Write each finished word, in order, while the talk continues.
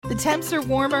The temps are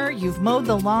warmer, you've mowed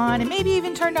the lawn, and maybe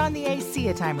even turned on the AC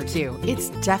a time or two. It's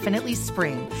definitely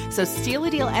spring. So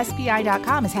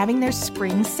StealADealSPI.com is having their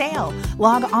spring sale.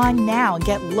 Log on now and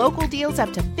get local deals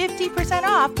up to 50%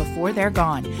 off before they're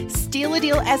gone.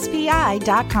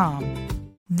 StealADealSPI.com.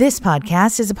 This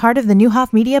podcast is a part of the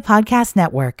Newhoff Media Podcast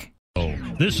Network.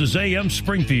 This is AM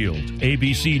Springfield.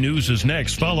 ABC News is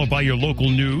next, followed by your local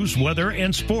news, weather,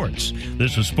 and sports.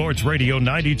 This is Sports Radio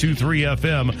 92.3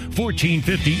 FM,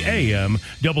 1450 AM,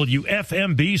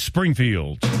 WFMB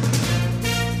Springfield.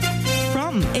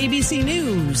 From ABC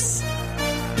News,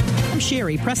 I'm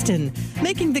Sherry Preston.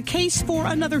 Making the case for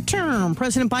another term,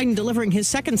 President Biden delivering his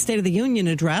second State of the Union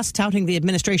address, touting the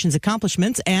administration's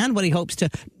accomplishments and what he hopes to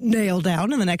nail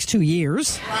down in the next 2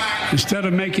 years. Instead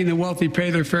of making the wealthy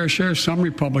pay their fair share, some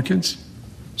Republicans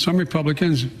want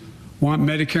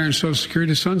Medicare and Social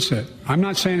Security to sunset. I'm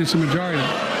not saying it's a majority.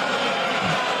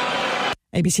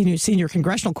 ABC News senior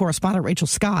congressional correspondent Rachel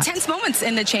Scott. Tense moments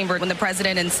in the chamber when the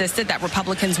president insisted that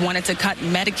Republicans wanted to cut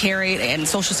Medicare and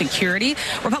Social Security.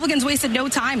 Republicans wasted no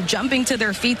time jumping to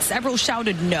their feet. Several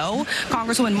shouted no.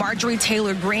 Congresswoman Marjorie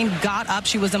Taylor Greene got up.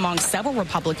 She was among several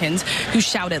Republicans who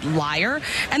shouted liar.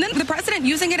 And then the president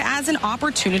using it as an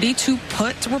opportunity to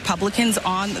put Republicans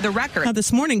on the record. Now,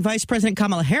 this morning, Vice President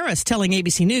Kamala Harris telling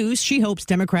ABC News she hopes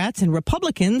Democrats and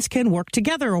Republicans can work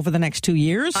together over the next 2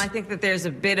 years. I think that there's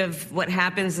a bit of what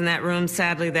happens in that room,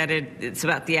 sadly, that it's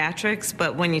about theatrics.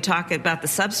 But when you talk about the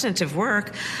substantive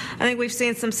work, I think we've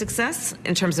seen some success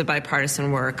in terms of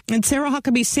bipartisan work. And Sarah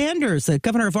Huckabee Sanders, the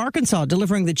governor of Arkansas,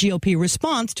 delivering the GOP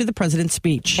response to the president's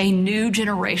speech. A new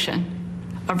generation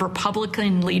of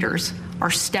Republican leaders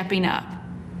are stepping up,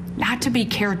 not to be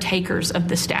caretakers of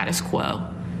the status quo,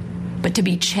 but to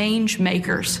be change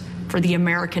makers for the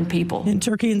American people. In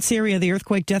Turkey and Syria, the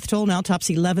earthquake death toll now tops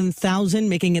 11,000,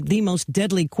 making it the most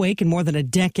deadly quake in more than a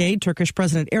decade. Turkish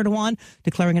President Erdogan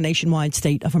declaring a nationwide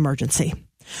state of emergency.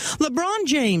 LeBron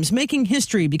James making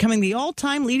history, becoming the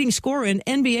all-time leading scorer in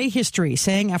NBA history,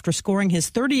 saying after scoring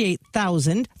his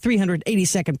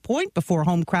 38,382nd point before a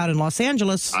home crowd in Los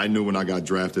Angeles. I knew when I got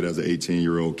drafted as an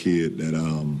 18-year-old kid that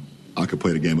I could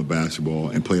play the game of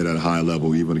basketball and play it at a high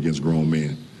level, even against grown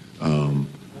men.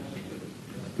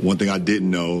 One thing I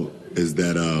didn't know is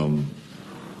that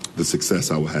the success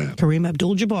I would have. Kareem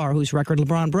Abdul-Jabbar, whose record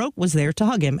LeBron broke, was there to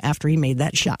hug him after he made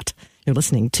that shot. You're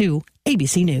listening to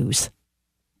ABC News.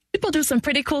 People do some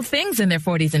pretty cool things in their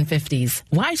 40s and 50s.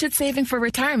 Why should saving for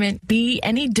retirement be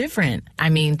any different?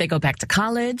 I mean, they go back to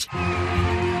college,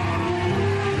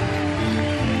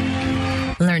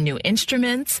 learn new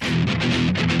instruments,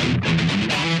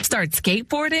 start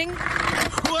skateboarding.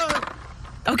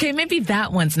 Okay, maybe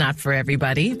that one's not for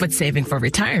everybody, but saving for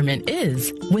retirement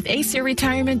is. With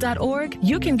aceyourretirement.org,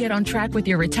 you can get on track with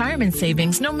your retirement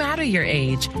savings no matter your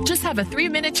age. Just have a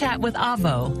 3-minute chat with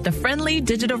Avo, the friendly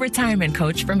digital retirement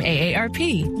coach from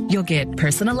AARP. You'll get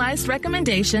personalized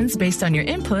recommendations based on your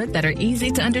input that are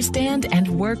easy to understand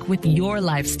and work with your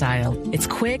lifestyle. It's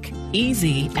quick,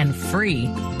 easy, and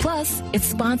free. Plus, it's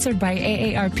sponsored by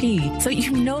AARP, so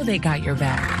you know they got your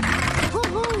back.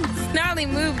 Gnarly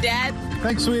move, Dad.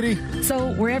 Thanks, sweetie.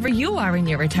 So wherever you are in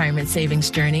your retirement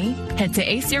savings journey, head to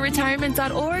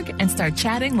aceyourretirement.org and start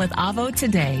chatting with Avo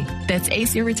today. That's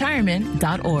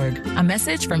aceyourretirement.org. A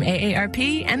message from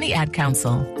AARP and the Ad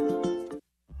Council.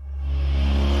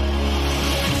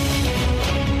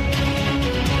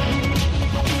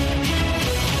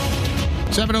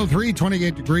 .703,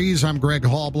 28 degrees. I'm Greg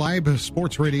Hallbleib,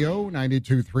 Sports Radio,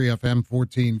 92.3 FM,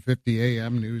 1450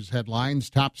 AM. News headlines,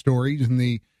 top stories in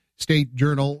the State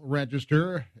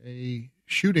Journal-Register. A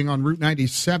shooting on Route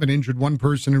 97 injured one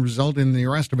person and resulted in the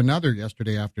arrest of another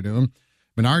yesterday afternoon.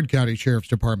 Menard County Sheriff's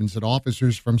Department said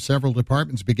officers from several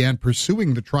departments began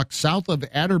pursuing the truck south of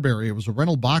Atterbury. It was a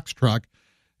rental box truck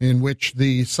in which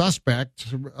the suspect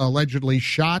allegedly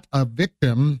shot a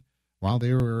victim while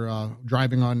they were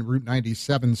driving on Route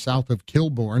 97 south of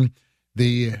Kilbourne.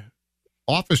 The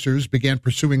officers began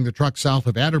pursuing the truck south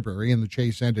of Atterbury, and the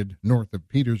chase ended north of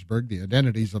Petersburg. The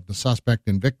identities of the suspect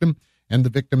and victim and the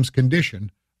victim's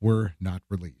condition were not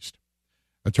released.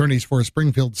 Attorneys for a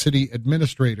Springfield city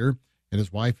administrator and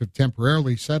his wife have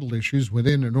temporarily settled issues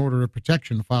within an order of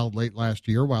protection filed late last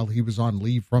year while he was on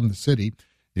leave from the city.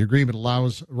 The agreement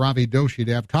allows Ravi Doshi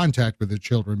to have contact with his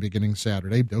children beginning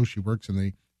Saturday. Doshi works in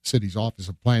the city's Office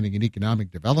of Planning and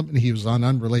Economic Development. He was on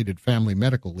unrelated family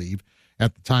medical leave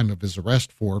at the time of his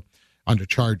arrest under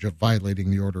charge of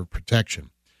violating the order of protection.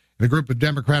 And a group of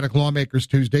Democratic lawmakers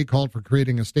Tuesday called for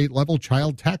creating a state-level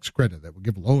child tax credit that would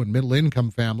give low- and middle-income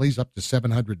families up to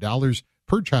 $700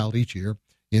 per child each year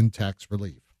in tax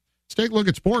relief. Let's take a look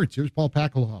at sports. Here's Paul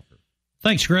Packelhofer.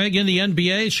 Thanks, Greg. In the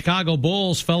NBA, Chicago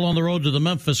Bulls fell on the road to the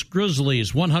Memphis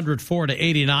Grizzlies,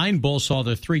 104-89. Bulls saw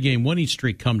their 3-game winning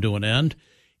streak come to an end.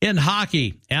 In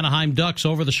hockey, Anaheim Ducks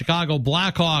over the Chicago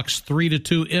Blackhawks,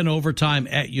 3-2 in overtime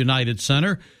at United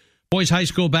Center. Boys high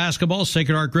school basketball,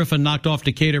 Sacred Heart Griffin knocked off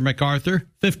Decatur MacArthur,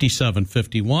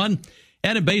 57-51.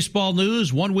 And in baseball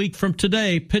news, 1 week from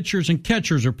today, pitchers and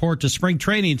catchers report to spring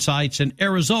training sites in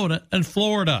Arizona and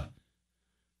Florida.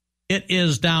 It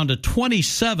is down to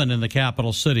 27 in the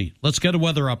capital city. Let's get a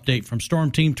weather update from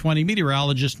Storm Team 20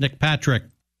 meteorologist Nick Patrick.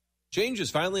 Change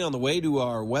is finally on the way to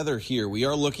our weather here. We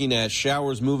are looking at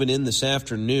showers moving in this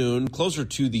afternoon, closer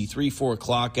to the 3-4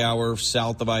 o'clock hour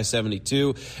south of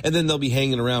I-72, and then they'll be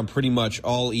hanging around pretty much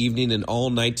all evening and all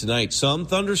night tonight. Some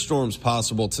thunderstorms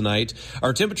possible tonight.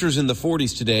 Our temperatures in the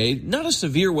 40s today. Not a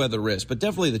severe weather risk, but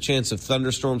definitely the chance of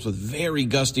thunderstorms with very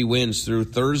gusty winds through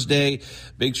Thursday.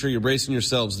 Make sure you're bracing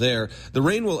yourselves there. The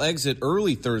rain will exit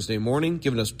early Thursday morning,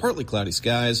 giving us partly cloudy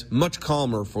skies, much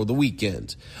calmer for the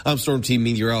weekend. I'm Storm Team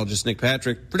meteorologist Nick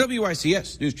Patrick for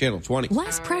WICS News Channel 20.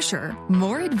 Less pressure,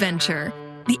 more adventure.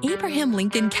 The Abraham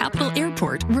Lincoln Capital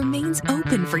Airport remains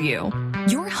open for you.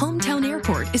 Your hometown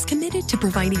airport is committed to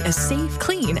providing a safe,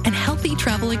 clean, and healthy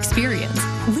travel experience.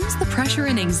 Lose the pressure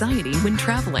and anxiety when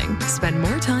traveling. Spend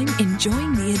more time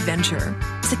enjoying the adventure.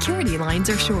 Security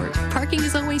lines are short, parking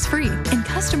is always free, and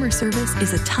customer service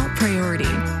is a top priority.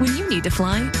 When you need to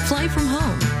fly, fly from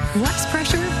home. Less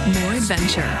pressure, more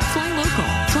adventure. Fly local.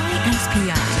 Fly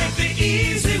SPI. Take the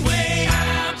easy way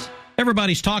out.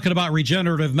 Everybody's talking about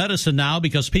regenerative medicine now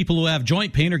because people who have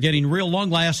joint pain are getting real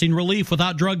long-lasting relief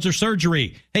without drugs or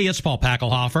surgery. Hey, it's Paul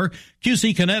Packelhofer.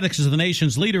 QC Kinetics is the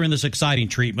nation's leader in this exciting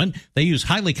treatment. They use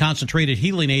highly concentrated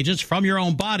healing agents from your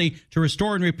own body to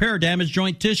restore and repair damaged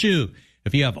joint tissue.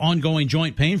 If you have ongoing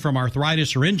joint pain from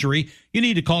arthritis or injury, you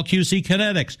need to call QC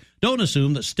Kinetics. Don't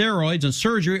assume that steroids and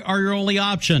surgery are your only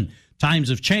option. Times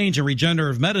have changed, and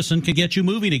regenerative medicine can get you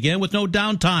moving again with no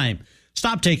downtime.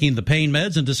 Stop taking the pain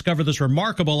meds and discover this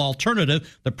remarkable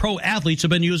alternative that pro athletes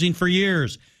have been using for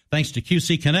years. Thanks to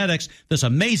QC Kinetics, this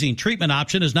amazing treatment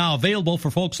option is now available for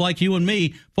folks like you and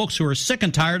me, folks who are sick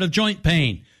and tired of joint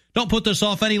pain. Don't put this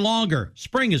off any longer.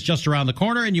 Spring is just around the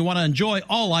corner, and you want to enjoy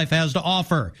all life has to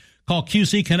offer. Call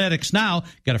QC Kinetics now.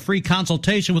 Get a free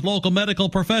consultation with local medical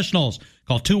professionals.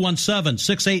 Call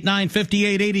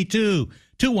 217-689-5882.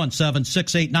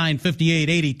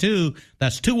 217-689-5882.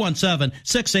 That's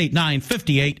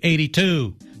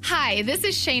 217-689-5882. Hi, this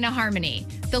is Shayna Harmony.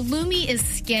 The Lumi is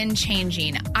skin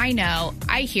changing. I know,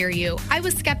 I hear you. I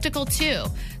was skeptical too.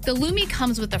 The Lumi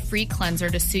comes with a free cleanser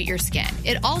to suit your skin.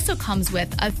 It also comes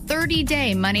with a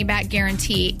 30-day money-back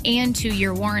guarantee and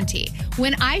 2-year warranty.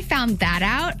 When I found that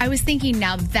out, I was thinking,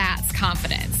 now that's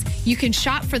confidence. You can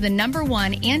shop for the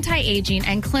 #1 anti-aging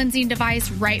and cleansing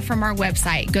device right from our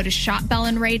website. Go to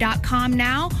shopbellandray.com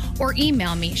now or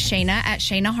email me,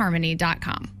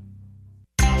 Shayna@ShaynaHarmony.com.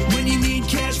 When you need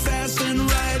cash fast and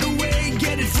right away,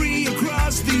 get it free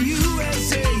across the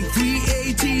USA. Free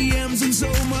ATMs and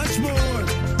so much more.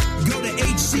 Go to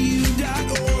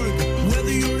HCU.org.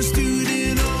 Whether you're a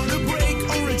student on a break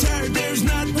or retired, there's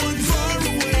not one far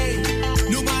away.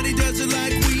 Nobody does it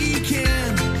like we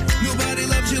can. Nobody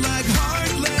loves you like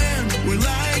Heartland. We're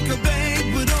like a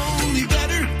bank, but only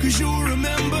better, 'cause you'll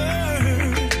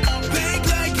remember. Bank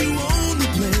like you own the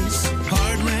place.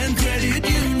 Heartland Credit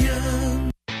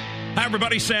Union. Hi,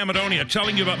 everybody. Sam Adonia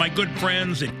telling you about my good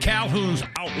friends at Calhoun's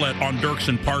Outlet on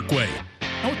Dirksen Parkway.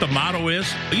 Know what the motto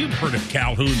is? You've heard of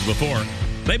Calhoun's before.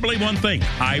 They believe one thing: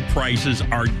 high prices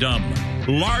are dumb.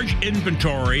 Large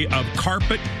inventory of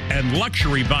carpet and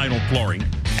luxury vinyl flooring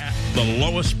at the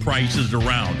lowest prices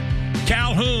around.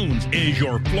 Calhoun's is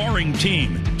your flooring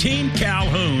team.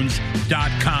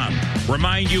 TeamCalhouns.com.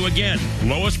 Remind you again,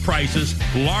 lowest prices,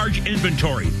 large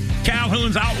inventory.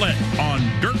 Calhoun's Outlet on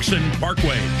Dirksen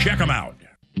Parkway. Check them out.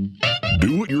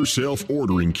 Do-it-yourself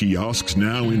ordering kiosks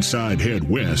now inside Head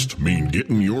West mean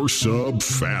getting your sub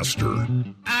faster.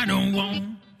 I don't want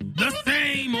the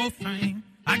same old thing.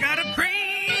 I got a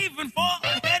craving for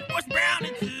a Head West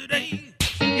brownie today.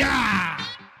 Yeah!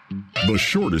 The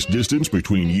shortest distance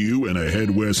between you and a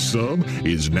Head West sub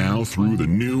is now through the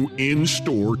new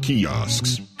in-store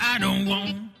kiosks. I don't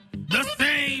want the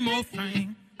same old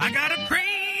thing. I got a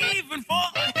craving for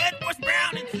a Head West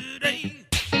brownie today.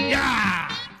 Yeah!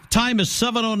 Time is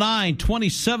 7:09,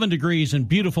 27 degrees in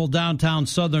beautiful downtown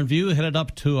Southern View, headed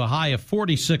up to a high of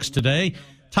 46 today.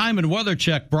 Time and weather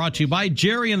check brought to you by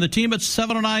Jerry and the team at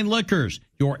 709 Liquors,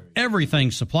 your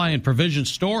everything supply and provision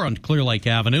store on Clear Lake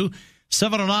Avenue.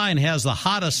 709 has the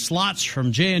hottest slots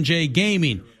from J&J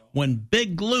Gaming. Win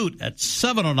big loot at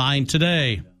 709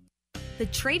 today. The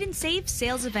Trade and Save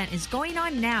sales event is going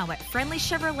on now at Friendly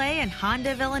Chevrolet and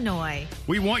Honda of Illinois.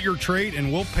 We want your trade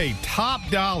and we'll pay top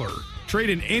dollar. Trade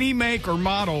in any make or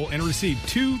model and receive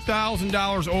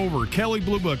 $2,000 over Kelley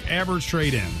Blue Book average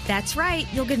trade-in. That's right.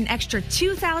 You'll get an extra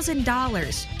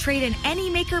 $2,000. Trade in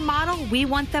any make or model. We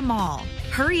want them all.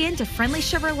 Hurry in to Friendly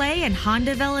Chevrolet and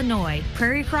Honda of Illinois,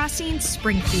 Prairie Crossing,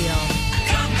 Springfield.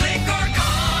 Come click or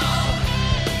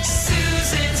call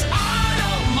Susan's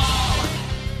Auto Mall.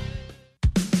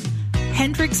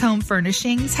 Hendricks Home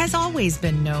Furnishings has always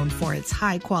been known for its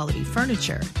high-quality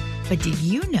furniture. But did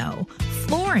you know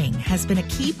flooring has been a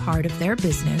key part of their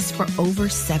business for over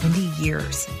 70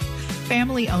 years?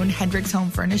 Family-owned Hendricks Home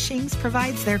Furnishings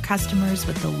provides their customers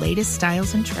with the latest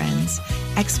styles and trends,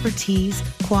 expertise,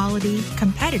 quality,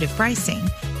 competitive pricing,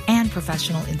 and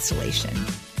professional installation.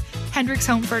 Hendricks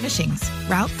Home Furnishings,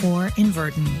 Route 4 in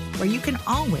Verdon, where you can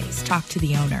always talk to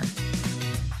the owner.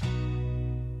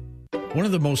 One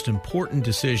of the most important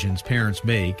decisions parents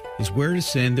make is where to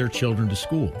send their children to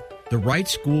school. The right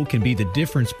school can be the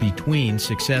difference between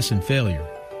success and failure.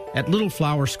 At Little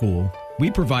Flower School, we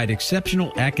provide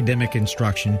exceptional academic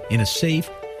instruction in a safe,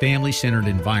 family-centered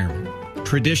environment.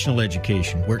 Traditional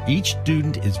education, where each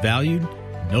student is valued,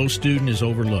 no student is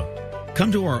overlooked.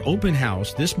 Come to our open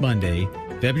house this Monday,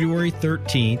 February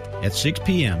 13th at 6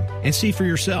 p.m. and see for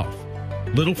yourself.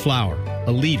 Little Flower,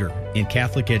 a leader in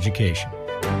Catholic education.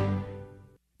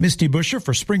 Misty Buscher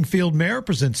for Springfield Mayor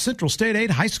presents Central State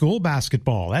 8 High School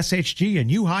basketball. SHG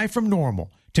and U-High from Normal.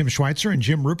 Tim Schweitzer and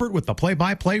Jim Rupert with the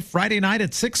play-by-play Friday night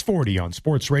at 6:40 on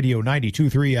Sports Radio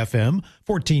 92.3 FM,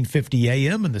 1450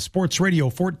 AM, and the Sports Radio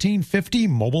 1450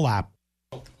 mobile app.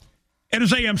 It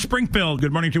is AM Springfield.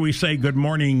 Good morning to we say good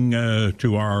morning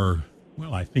to our,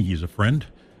 well, I think he's a friend,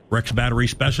 Rex Battery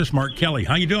Specialist, Mark Kelly.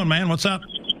 How you doing, man? What's up?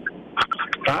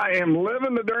 I am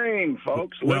living the dream,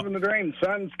 folks. Living the dream.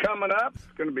 Sun's coming up. It's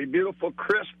going to be beautiful,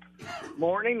 crisp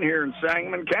morning here in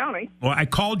Sangamon County. Well, I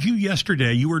called you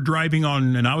yesterday. You were driving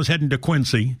on, and I was heading to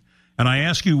Quincy, and I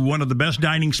asked you one of the best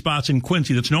dining spots in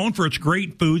Quincy that's known for its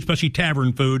great food, especially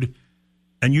tavern food,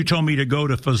 and you told me to go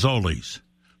to Fazoli's.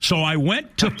 So I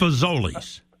went to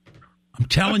Fazoli's. I'm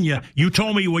telling you, you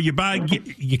told me, well,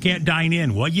 you can't dine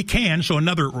in. Well, you can, so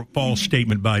another false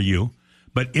statement by you.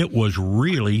 But it was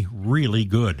really, really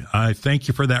good. I thank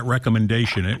you for that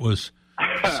recommendation. It was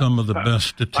some of the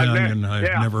best Italian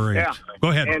I've never ate. Yeah. Go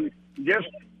ahead. And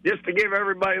just to give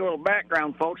everybody a little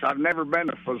background, folks, I've never been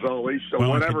to Fazoli's, so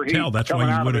well, whatever he's coming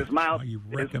out of his mouth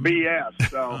is BS.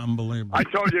 So unbelievable. I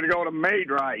told you to go to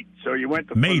Made Right, so you went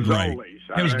to Made Fazoli's.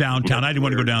 Right. It was downtown. I didn't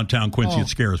want to go downtown Quincy. It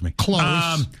scares me.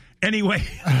 Close. Anyway,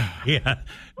 yeah,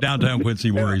 downtown Quincy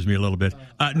worries me a little bit.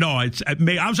 No, that's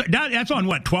on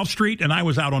what, 12th Street, and I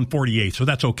was out on 48th, so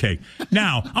that's okay.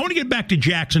 Now, I want to get back to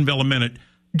Jacksonville a minute.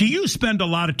 Do you spend a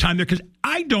lot of time there? Because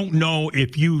I don't know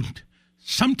if you.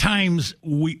 Sometimes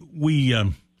we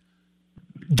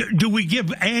do we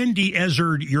give Andy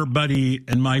Ezzard, your buddy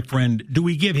and my friend, do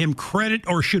we give him credit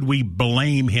or should we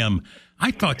blame him? I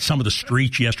thought some of the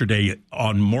streets yesterday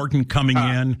on Morton coming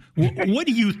in. What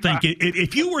do you think?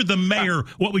 If you were the mayor,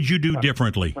 what would you do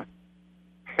differently?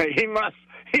 He must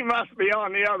be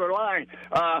on the other line.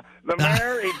 The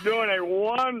mayor is doing a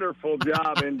wonderful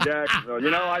job in Jacksonville.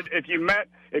 You know,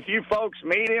 if you folks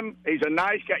meet him, he's a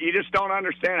nice guy. You just don't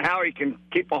understand how he can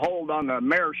keep a hold on the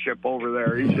mayorship over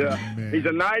there. He's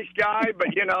a nice guy,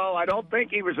 but you know, I don't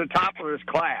think he was the top of his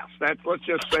class. Let's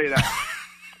just say that.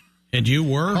 And you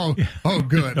were? Oh,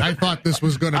 good. I thought this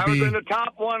was going to be. I was in the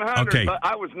top 100, okay. But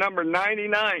I was number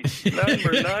 99.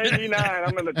 Number 99.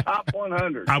 I'm in the top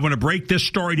 100. I want to break this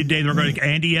story today. We're going to,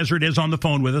 Andy Ezzard is on the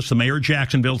phone with us. The mayor of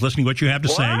Jacksonville is listening to what you have to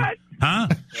say. Huh?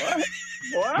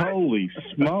 What? Holy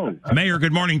smoke. Mayor,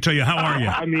 good morning to you. How are you?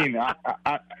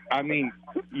 I mean,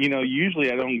 you know,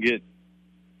 usually I don't get.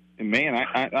 Man,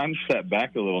 I'm set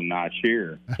back a little notch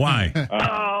here. Why?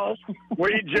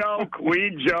 We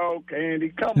joke, Andy.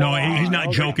 Come on. No, he's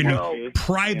not joking.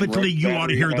 Privately, you ought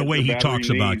to hear the way he talks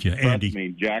about you, Andy. Trust me,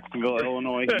 Jacksonville,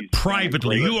 Illinois.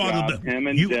 Privately, you ought to. Him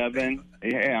and Devin.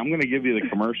 Hey, I'm going to give you the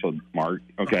commercial, Mark.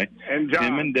 Okay. And John.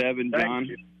 Him and Devin,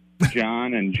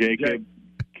 John and Jacob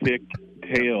kicked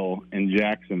tail in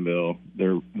Jacksonville.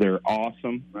 They're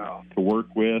awesome to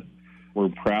work with. We're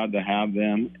proud to have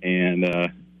them,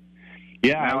 and.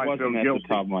 Yeah, I wasn't at the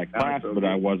top of my class, but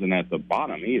I wasn't at the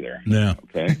bottom either. Yeah.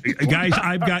 Okay. Guys,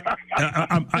 I've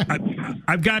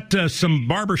got some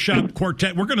barbershop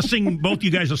quartet. We're going to sing both you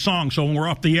guys a song, so when we're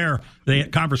off the air, the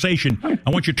conversation,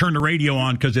 I want you to turn the radio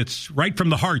on because it's right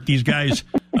from the heart. These guys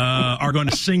are going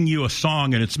to sing you a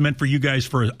song, and it's meant for you guys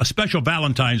for a special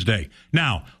Valentine's Day.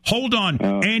 Now, hold on.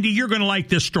 Andy, you're going to like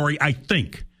this story, I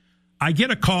think. I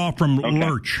get a call from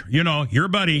Lurch, your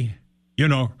buddy,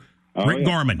 Rick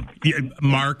Gorman,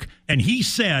 Mark, and he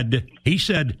said, I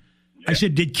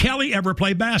said, did Kelly ever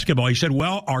play basketball? He said,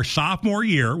 well, our sophomore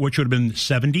year, which would have been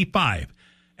 75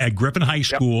 at Griffin High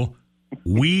School,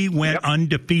 we went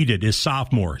undefeated as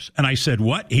sophomores. And I said,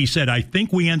 what? He said, I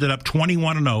think we ended up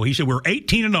 21-0. He said, we're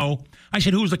 18-0. I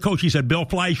said, who was the coach? He said, Bill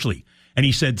Fleischle. And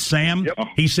he said, Sam,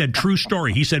 he said, true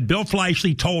story. He said, Bill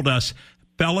Fleischle told us,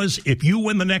 fellas, if you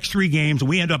win the next 3 games and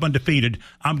we end up undefeated,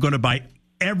 I'm going to buy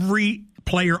every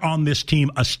player on this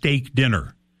team a steak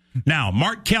dinner. Now,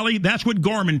 Mark Kelly, that's what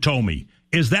Gorman told me.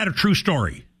 Is that a true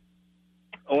story?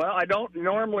 Well, I don't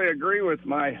normally agree with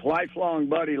my lifelong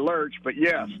buddy Lurch, but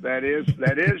yes, that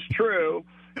is true.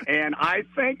 And I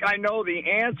think I know the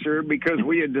answer because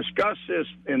we had discussed this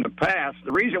in the past.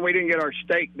 The reason we didn't get our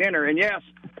steak dinner, and yes,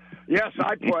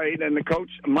 I played, and the coach,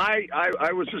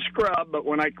 I was a scrub, but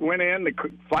when I went in, the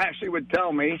Flashy would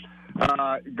tell me,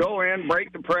 go in,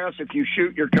 break the press. If you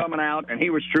shoot, you're coming out. And he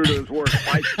was true to his word. If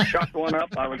I chucked one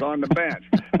up, I was on the bench.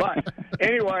 But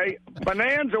anyway,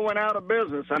 Bonanza went out of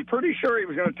business. I'm pretty sure he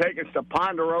was going to take us to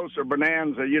Ponderosa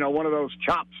Bonanza, one of those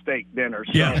chopsteak dinners.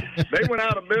 So they went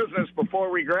out of business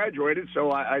before we graduated,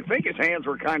 so I think his hands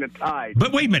were kind of tied.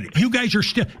 But wait a minute. You guys are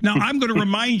still... Now, I'm going to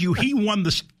remind you, he won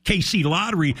the KC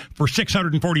lottery for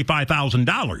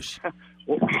 $645,000.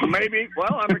 Well, maybe.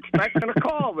 Well, I'm expecting a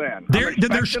call then.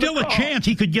 There's still a chance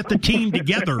he could get the team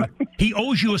together. He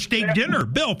owes you a steak dinner.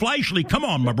 Bill Fleischle, come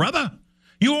on, my brother.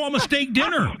 You owe him a steak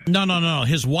dinner. No.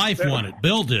 His wife won it.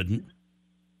 Bill didn't.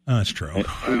 Oh, that's true.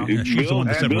 She's the one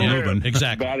that said we're moving.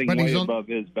 Exactly. Batting way above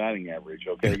his batting average,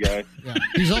 okay, guys?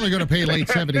 He's only going to pay late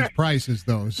 70s prices,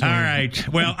 though. So. All right.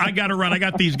 Well, I got to run. I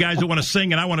got these guys that want to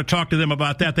sing, and I want to talk to them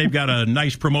about that. They've got a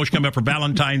nice promotion coming up for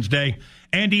Valentine's Day.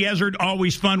 Andy Ezzard,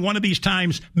 always fun. One of these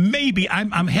times, maybe,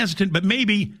 I'm hesitant, but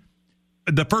maybe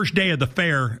the first day of the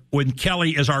fair, when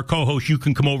Kelly is our co-host, you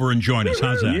can come over and join us.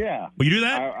 How's that? Yeah. Will you do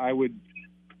that? I would.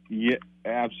 Yeah,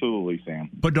 absolutely, Sam.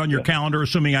 Put it on your calendar.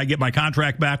 Assuming I get my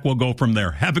contract back, we'll go from there.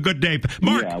 Have a good day.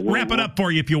 Mark, wrap it up for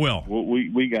you, if you will.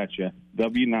 We got you.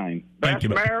 W9. Best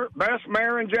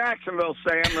mayor in Jacksonville,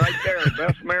 Sam, right there.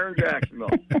 Best mayor in Jacksonville.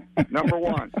 Number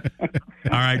 1. All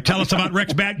right. Tell us about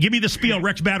Rex Bat. Give me the spiel.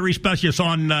 Rex Battery Specialist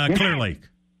on Clear Lake.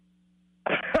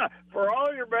 For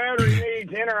all your battery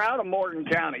needs in or out of Morgan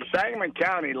County, Sangamon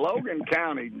County, Logan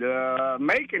County,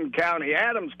 Macon County,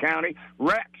 Adams County,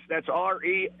 Rex, that's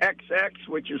REXX,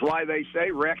 which is why they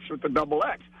say Rex with the double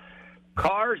X.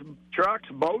 Cars, trucks,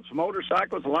 boats,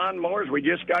 motorcycles, lawnmowers. We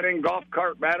just got in golf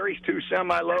cart batteries, 2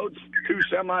 semi-loads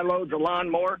of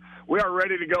lawnmower. We are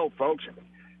ready to go, folks.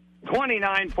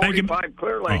 2945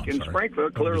 Clear Lake in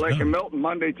Springfield, Clear Lake and Milton,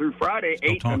 Monday through Friday,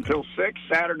 8 until 6,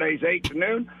 Saturdays 8 to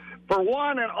noon. For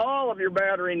one and all of your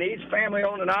battery needs,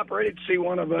 family-owned and operated, see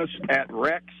one of us at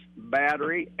Rex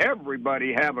Battery.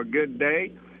 Everybody have a good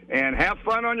day, and have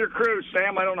fun on your cruise,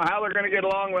 Sam. I don't know how they're going to get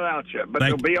along without you, but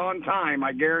they'll be on time,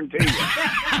 I guarantee you.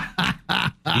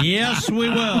 Yes, we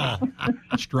will.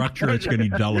 Structure, it's going to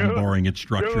be dull and boring. It's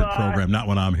structured program, not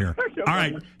when I'm here. All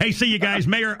right. Hey, see you guys.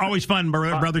 Mayor, always fun,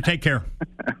 brother. Take care.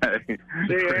 See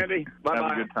you, Andy. Bye-bye.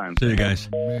 Have a good time. See you guys.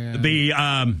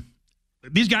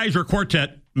 These guys are a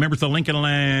quartet. Members of the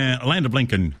Land of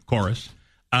Lincoln Chorus.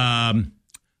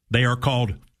 They are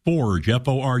called Forge,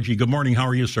 F-O-R-G. Good morning. How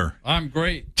are you, sir? I'm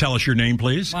great. Tell us your name,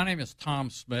 please. My name is Tom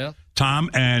Smith. Tom,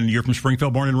 and you're from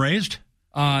Springfield, born and raised?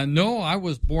 No, I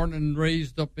was born and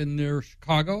raised up in near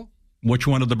Chicago. Which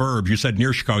one of the burbs? You said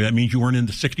near Chicago. That means you weren't in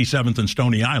the 67th and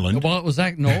Stony Island. Well, it was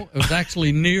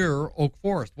actually near Oak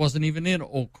Forest. Wasn't even in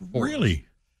Oak Forest. Really?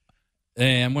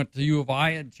 And went to U of I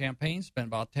in Champaign. Spent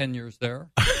about 10 years there.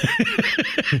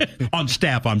 On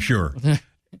staff, I'm sure. No,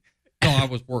 I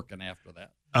was working after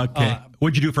that. Okay.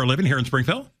 What'd you do for a living here in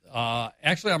Springfield?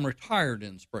 Actually, I'm retired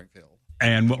in Springfield.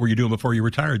 And what were you doing before you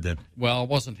retired then? Well, I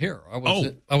wasn't here. I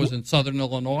was in Southern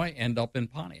Illinois and up in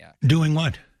Pontiac. Doing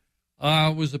what? I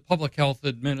was a public health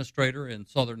administrator in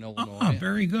Southern Illinois. Oh,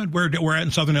 very good. Where at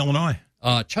in Southern Illinois?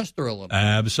 Chester, Illinois.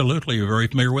 Absolutely. You're very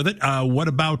familiar with it. What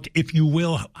about, if you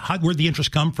will, where'd the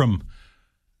interest come from?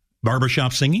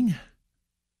 Barbershop singing?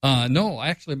 No,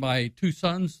 actually, my 2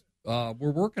 sons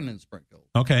were working in Springfield.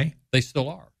 Okay. They still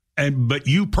are. But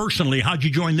you personally, how'd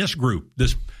you join this group?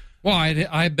 Well,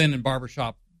 I've been in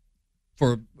barbershop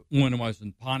for when I was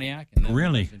in Pontiac and then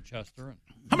really? I was in Chester.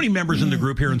 How many members in the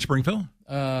group here in Springfield?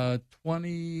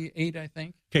 28, I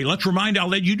think. Okay, I'll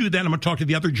let you do that. I'm going to talk to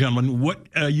the other gentleman.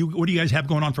 What do you guys have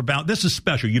going on for Valentine's? This is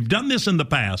special. You've done this in the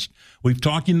past. We've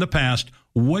talked in the past.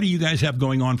 What do you guys have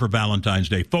going on for Valentine's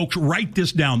Day? Folks, write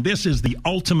this down. This is the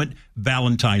ultimate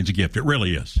Valentine's gift. It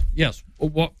really is. Yes.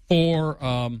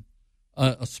 For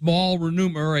a small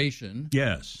remuneration.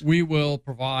 Yes. We will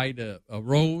provide a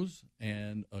rose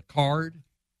and a card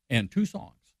and 2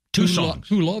 songs. Two songs.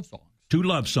 2 love songs. 2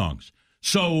 love songs.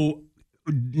 So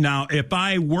now, if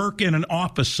I work in an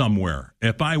office somewhere,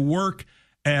 if I work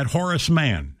at Horace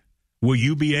Mann, will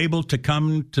you be able to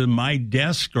come to my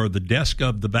desk or the desk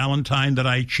of the Valentine that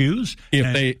I choose?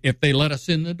 If they let us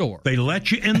in the door. They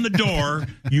let you in the door,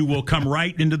 you will come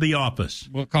right into the office.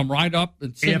 We'll come right up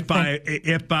and sing.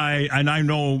 And I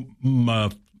know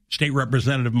State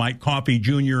Representative Mike Coffey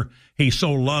Jr., he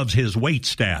so loves his wait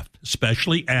staff,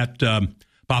 especially at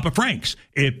Papa Frank's.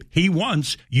 If he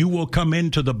wants, you will come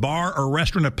into the bar or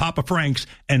restaurant at Papa Frank's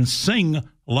and sing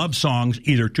love songs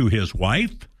either to his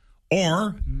wife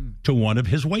or to one of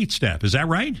his wait staff. Is that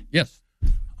right? Yes.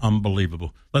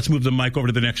 Unbelievable. Let's move the mic over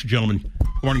to the next gentleman.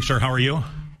 Good morning, sir. How are you?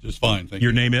 Just fine, thank you.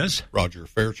 Your name is? Roger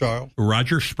Fairchild.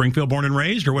 Roger, Springfield born and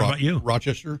raised, or what about you?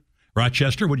 Rochester.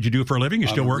 Rochester. What did you do for a living? You're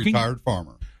still working? Retired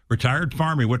farmer. Retired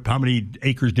farmer. How many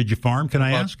acres did you farm, can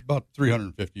I ask? About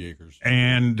 350 acres.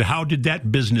 And how did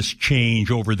that business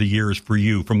change over the years for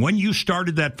you? From when you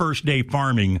started that first day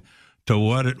farming to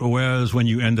what it was when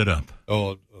you ended up?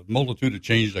 Oh, a multitude of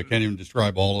changes. I can't even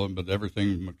describe all of them, but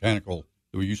everything mechanical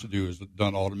that we used to do is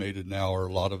done automated now, or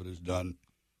a lot of it is done.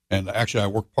 And actually, I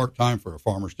work part-time for a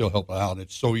farmer, still help out.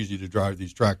 It's so easy to drive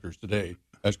these tractors today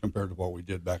as compared to what we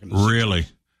did back in the 60s. Really?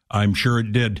 I'm sure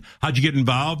it did. How'd you get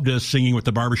involved singing with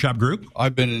the barbershop group?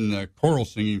 I've been in choral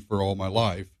singing for all my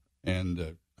life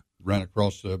and ran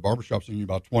across barbershop singing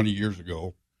about 20 years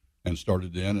ago and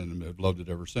started then and have loved it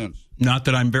ever since. Not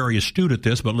that I'm very astute at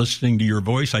this, but listening to your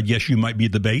voice, I guess you might be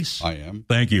the bass. I am.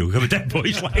 Thank you. With that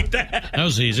voice like that. That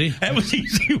was easy. That was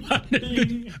easy.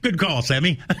 Good call,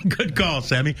 Sammy. Good call,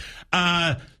 Sammy.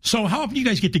 So how often do you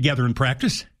guys get together and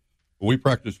practice? We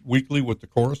practice weekly with the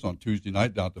chorus on Tuesday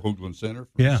night down at the Hoagland Center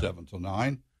from 7 till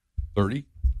 9:30.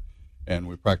 And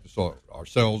we practice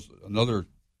ourselves another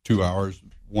 2 hours,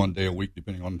 one day a week,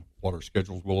 depending on what our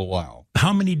schedules will allow.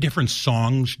 How many different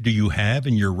songs do you have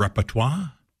in your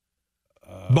repertoire?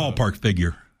 Ballpark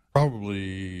figure.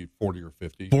 Probably 40 or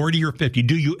 50. 40 or 50.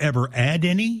 Do you ever add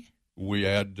any? We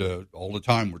add all the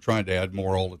time. We're trying to add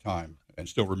more all the time and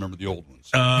still remember the old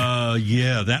ones.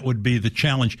 Yeah, that would be the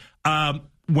challenge.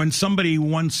 When somebody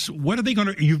wants, what are they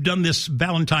going to, you've done this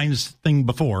Valentine's thing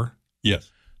before.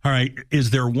 Yes. All right.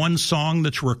 Is there one song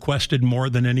that's requested more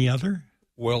than any other?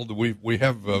 Well, we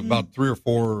have about 3 or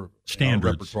 4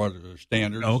 standards. Repertoire that are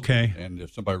standards. Okay. And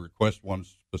if somebody requests one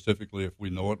specifically, if we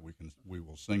know it, we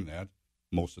will sing that.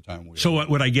 Most of the time we. So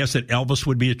would I guess that Elvis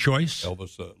would be a choice?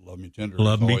 Elvis, Love Me Tender.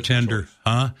 Love Me Tender,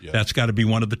 huh? Yes. That's got to be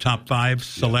one of the top 5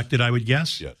 selected, yes. I would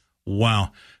guess? Yes.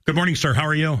 Wow. Good morning, sir. How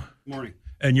are you? Good morning.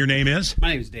 And your name is? My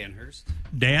name is Dan Hurst.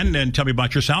 Dan, and tell me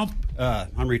about yourself.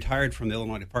 I'm retired from the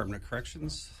Illinois Department of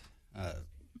Corrections.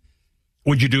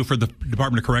 What'd you do for the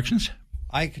Department of Corrections?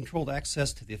 I controlled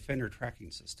access to the offender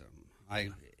tracking system. I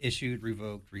issued,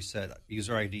 revoked, reset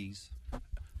user IDs.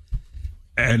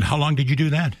 And how long did you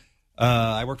do that?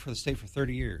 I worked for the state for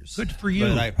 30 years. Good for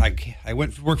you. But I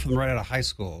went to work for them right out of high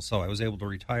school, so I was able to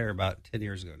retire about 10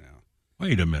 years ago now.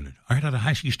 Wait a minute. Right out of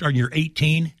high school, you started, you're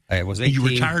 18? I was 18. And you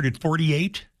retired at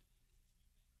 48?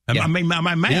 Yeah. I mean,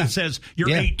 my math says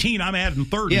you're 18, I'm adding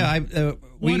 30. Yeah.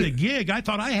 What a gig. I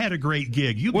thought I had a great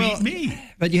gig. You beat me.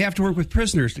 But you have to work with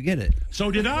prisoners to get it. So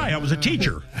did I. I was a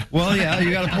teacher. Well, yeah, you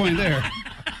got a point there.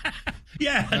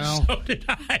 Yeah, so did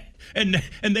I. And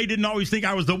they didn't always think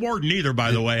I was the warden either,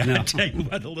 by the way. No. I tell you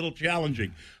what, a little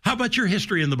challenging. How about your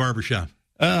history in the barbershop?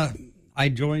 I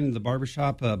joined the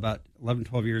barbershop about 11,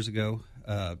 12 years ago.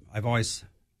 I've always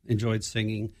enjoyed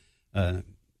singing.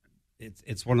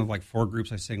 It's one of like 4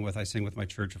 groups I sing with. I sing with my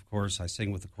church, of course. I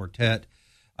sing with the quartet.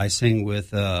 I sing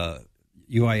with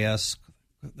UIS,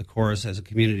 the chorus, as a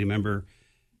community member.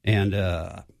 And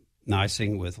now I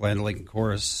sing with Land of Lincoln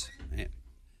Chorus.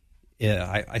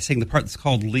 I sing the part that's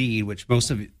called lead, which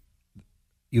most of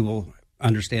you will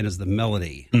understand as the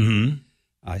melody. Mm-hmm.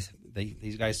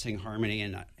 These guys sing harmony,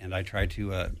 and I try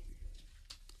to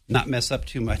not mess up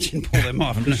too much and pull them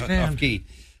off key.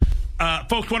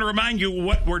 Folks, want to remind you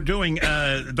what we're doing.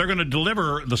 They're going to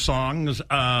deliver the songs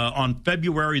on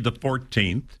February the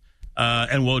 14th,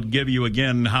 and we'll give you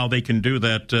again how they can do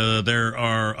that. There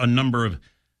are a number of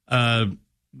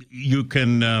you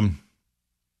can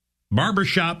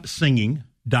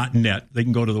barbershopsinging.net. They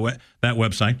can go to that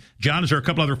website. John, is there a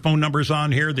couple other phone numbers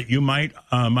on here that you might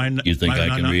you think I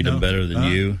can read them better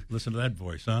than you? Listen to that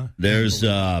voice, huh? There's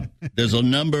a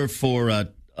number for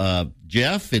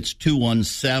Jeff. It's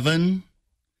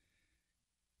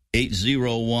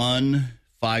 217-801-5855.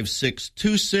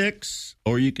 5626,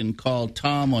 or you can call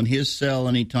Tom on his cell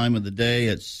any time of the day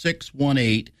at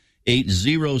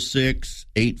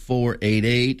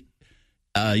 618-806-8488.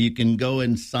 You can go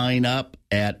and sign up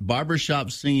at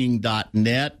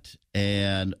barbershopsinging.net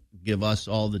and give us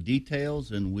all the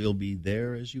details, and we'll be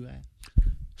there as you ask.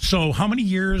 So how many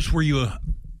years were you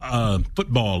a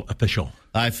football official?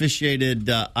 I officiated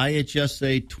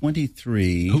IHSA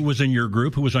 23. Who was in your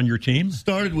group? Who was on your team?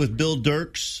 Started with Bill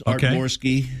Dirks, Art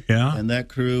Morsky, and that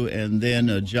crew, and then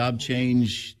a job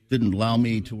change didn't allow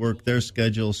me to work their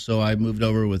schedule, so I moved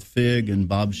over with Fig and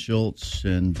Bob Schultz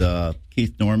and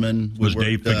Keith Norman. Was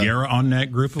Dave Figuera on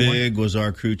that group? Fig was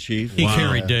our crew chief. He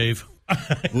carried Dave.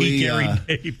 We carried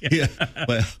Dave. Yeah.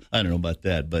 Well, I don't know about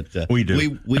that, but we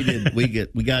do.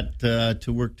 We got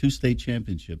to work 2 state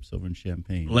championships over in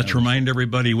Champaign. Let's remind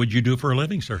everybody what you do for a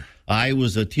living, sir. I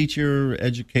was a teacher,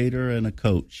 educator, and a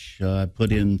coach. I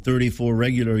put in 34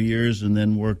 regular years and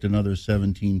then worked another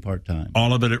 17 part-time.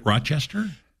 All of it at Rochester?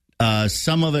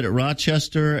 Some of it at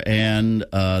Rochester and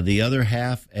the other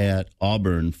half at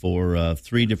Auburn for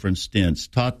 3 different stints.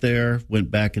 Taught there,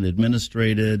 went back and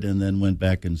administrated, and then went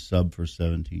back and sub for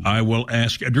 17. I will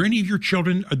ask, are there any of your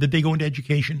children, did they go into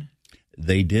education?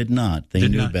 They did not. They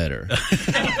knew better.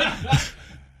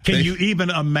 Can you even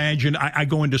imagine, I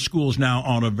go into schools now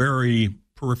on a very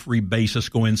periphery basis,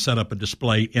 go in, set up a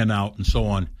display, in, out, and so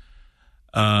on.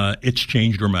 It's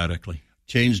changed dramatically.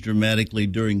 Changed dramatically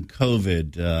during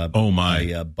COVID.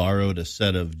 I borrowed a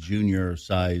set of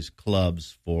junior-size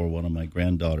clubs for one of my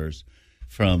granddaughters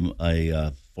from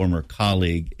a former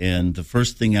colleague, and the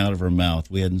first thing out of her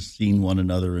mouth, we hadn't seen one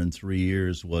another in 3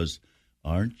 years, was,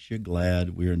 "Aren't you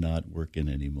glad we're not working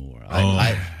anymore?"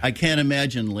 I can't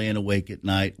imagine laying awake at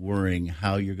night worrying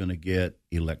how you're going to get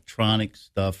electronic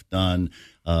stuff done,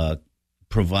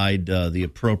 provide the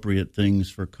appropriate things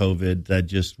for COVID. That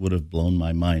just would have blown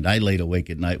my mind. I laid awake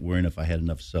at night worrying if I had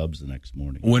enough subs the next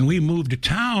morning. When we moved to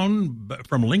town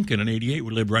from Lincoln in '88,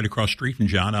 we lived right across the street from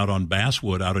John, out on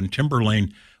Basswood, out in Timber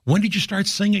Lane. When did you start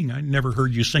singing? I never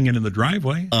heard you singing in the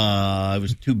driveway. I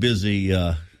was too busy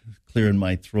clearing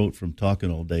my throat from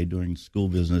talking all day doing school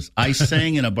business. I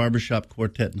sang in a barbershop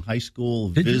quartet in high school,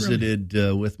 visited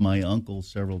with my uncle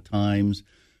several times.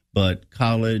 But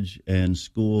college and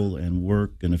school and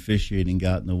work and officiating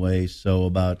got in the way. So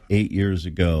about 8 years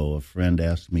ago, a friend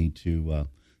asked me to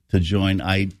join.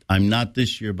 I'm not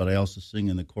this year, but I also sing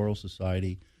in the choral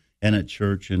society and at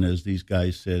church, and as these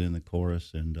guys said, in the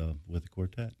chorus and with the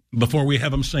quartet. Before we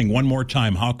have them sing one more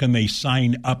time, how can they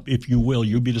sign up, if you will?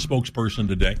 You'll be the spokesperson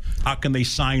today. How can they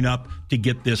sign up to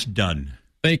get this done?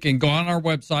 They can go on our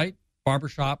website,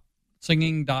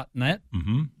 barbershopsinging.net.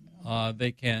 Mm-hmm.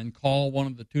 They can call one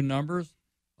of the 2 numbers,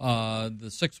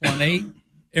 the 618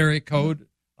 area code.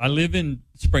 I live in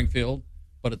Springfield,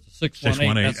 but it's a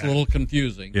 618. That's a little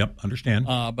confusing. Yep, understand.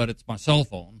 But it's my cell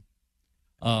phone.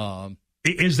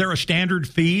 Is there a standard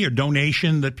fee or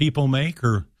donation that people make,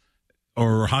 or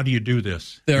how do you do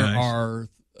this? There are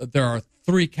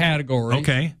 3 categories.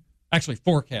 Okay, actually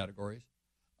 4 categories.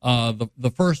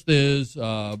 The first is.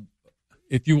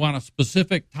 If you want a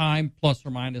specific time, plus or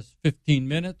minus 15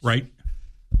 minutes, right?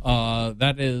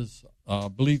 That is, I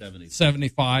believe,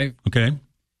 $75. Okay.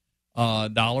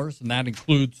 Dollars, and that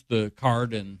includes the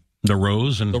card and the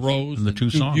rose and the 2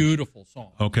 songs. Beautiful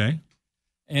songs. Okay.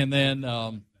 And then,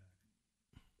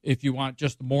 if you want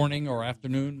just the morning or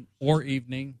afternoon or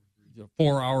evening, a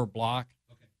 4-hour block,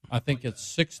 I think it's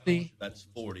 $60. That's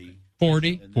 40.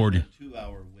 40. 40. A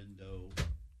 2-hour window.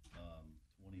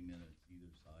 20 minutes either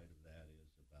side of that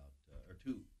is about,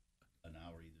 an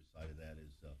hour either side of that is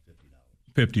 $50.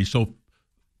 50. So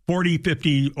 40,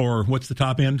 50, or what's the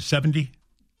top end? 70?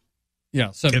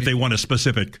 Yeah, 70. If they want a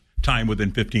specific time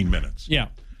within 15 minutes. Yeah.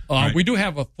 Right. We do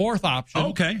have a 4th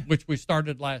option, which we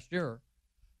started last year.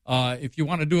 If you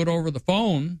want to do it over the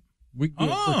phone, we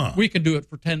can do it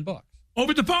for $10.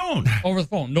 Over the phone? Over the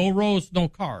phone. No rose, no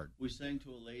card. We sang to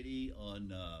a lady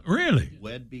on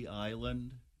Wedby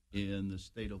Island in the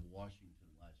state of Washington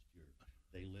last year.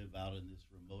 They live out in this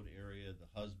remote area. The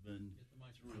husband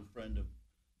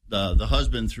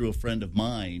through a friend of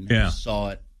mine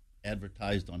saw it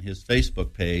advertised on his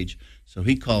Facebook page. So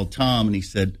he called Tom and he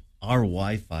said, "Our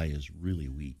Wi-Fi is really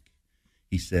weak."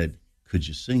 He said, "Could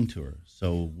you sing to her?"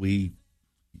 So we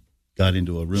got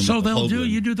into a room. So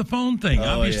you do the phone thing.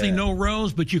 Obviously no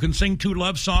rose, but you can sing 2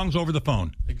 love songs over the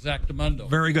phone. Exactamundo.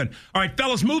 Very good. All right,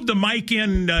 fellas, move the mic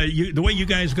in the way you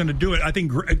guys are going to do it. I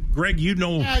think, Greg, you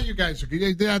know. Yeah, you guys are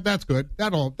good. Yeah, that's good.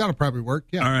 That'll probably work.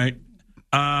 Yeah. All right.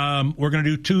 We're going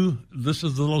to do 2. This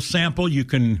is a little sample. You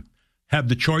can have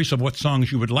the choice of what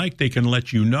songs you would like. They can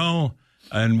let you know.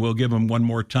 And we'll give them one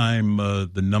more time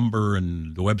the number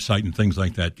and the website and things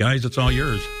like that. Guys, it's all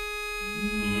yours.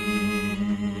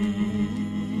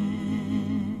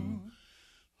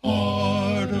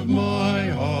 Heart of my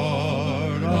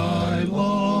heart, I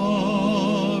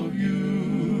love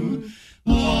you.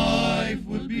 Life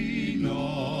would be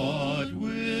naught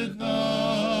without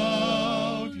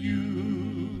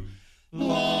you.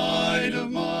 Light of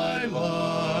my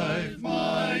life,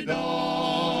 my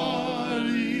darling,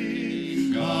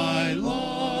 I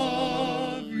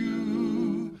love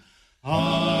you.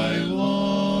 I love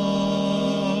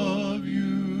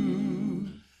you.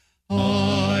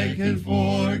 I can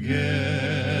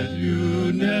forget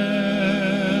you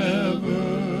never.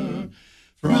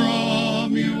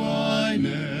 From you I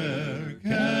ne'er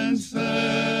can sever.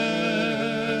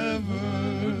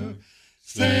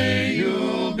 Say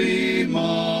you'll be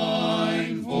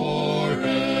mine forever.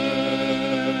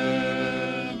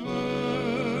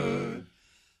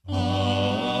 I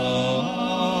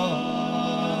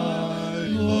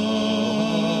love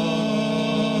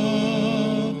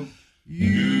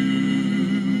you.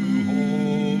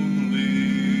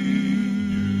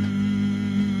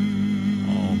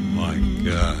 Oh, my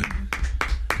God.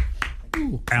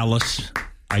 Alice,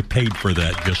 I paid for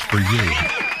that just for you.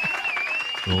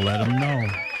 So let them know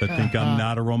that think I'm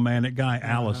not a romantic guy.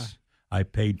 Alice, I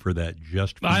paid for that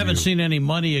just for you. I haven't seen any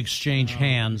money exchange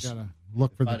hands.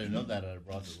 Look for If I the. didn't know that, I'd have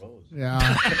brought the rose.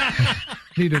 Yeah.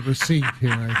 Need a receipt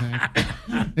here, I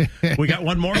think. We got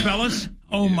one more, fellas?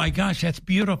 Oh, my gosh, that's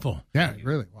beautiful. Yeah,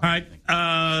 really. All right.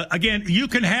 Again, you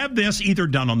can have this either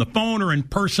done on the phone or in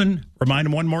person. Remind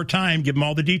them one more time. Give them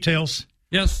all the details.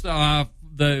 Yes, the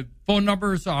phone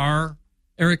numbers are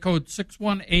area code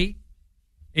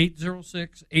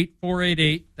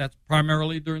 618-806-8488. That's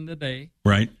primarily during the day.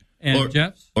 Right. And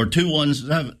Jeff's? Or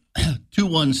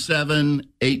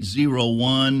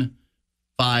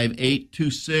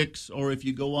 217-801-5826. Or if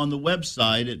you go on the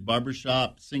website at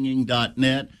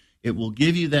barbershopsinging.net, it will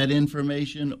give you that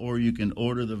information, or you can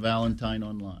order the Valentine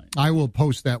online. I will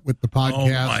post that with the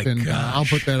podcast, and I'll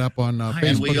put that up on Facebook.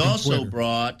 And we also Twitter.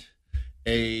 brought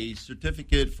a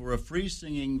certificate for a free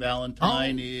singing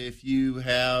Valentine if you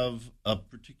have a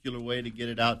particular way to get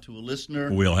it out to a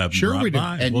listener. We'll have them drop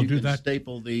by. And We'll you do can that.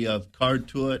 staple the card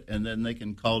to it, and then they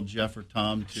can call Jeff or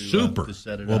Tom to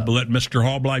set it We'll up. let Mr.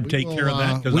 Hallbleib take care of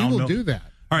that. 'cause we I'll will know. do that.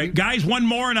 All right, guys, one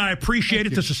more, and I appreciate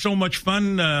it. This is so much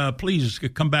fun. Please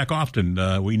come back often.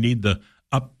 We need the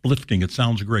uplifting. It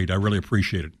sounds great. I really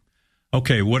appreciate it.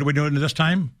 Okay, what are we doing this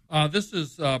time? This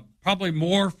is probably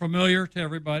more familiar to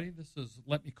everybody. This is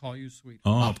Let Me Call You Sweet.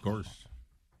 Oh, of course.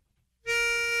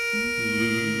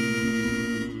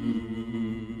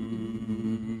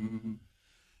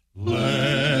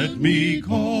 Let me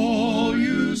call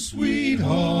you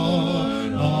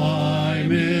sweetheart,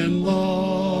 I'm in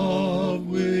love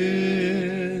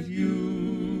with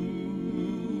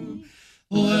you.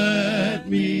 Let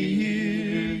me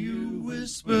hear you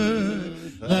whisper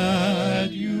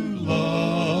that you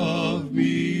love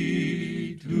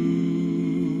me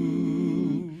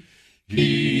too.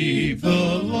 Keep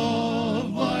the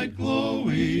love light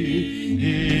glowing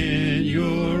in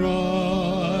your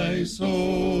eyes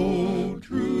so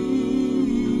true.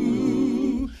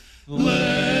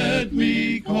 Let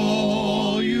me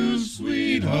call you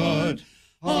sweetheart,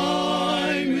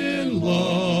 I'm in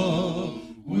love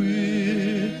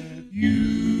with you.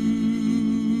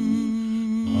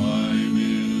 I'm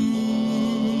in love.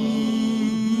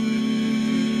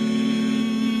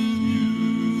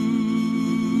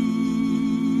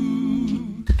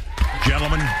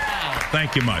 Gentlemen,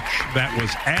 thank you much. That was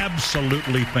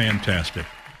absolutely fantastic.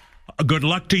 Good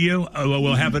luck to you.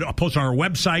 We'll have it posted on our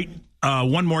website.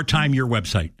 One more time, your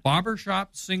website.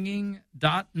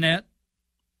 Barbershopsinging.net.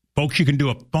 Folks, you can do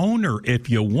a phone or if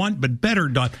you want, but better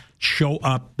not show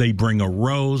up. They bring a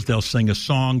rose. They'll sing a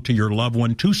song to your loved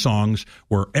one, 2 songs,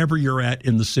 wherever you're at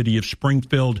in the city of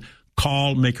Springfield.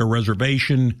 Call, make a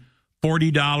reservation.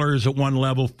 $40 at one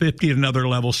level, $50 at another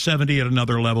level, $70 at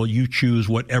another level. You choose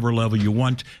whatever level you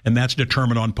want, and that's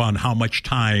determined upon how much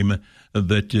time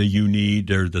that you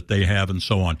need or that they have and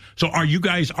so on. So are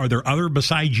there other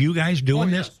besides you guys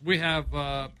doing this? Yes. We have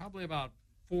probably about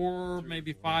 4,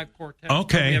 maybe 5 quartets.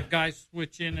 Okay. We have guys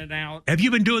switch in and out. Have you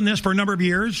been doing this for a number of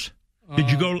years? Did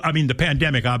you go? I mean, the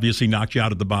pandemic obviously knocked you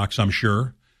out of the box, I'm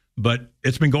sure, but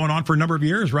it's been going on for a number of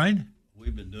years, right?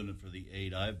 We've been doing it for the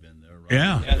 8 I've been there. Right?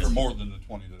 Yeah. For more than the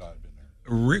 20 that I've been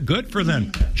there. Good for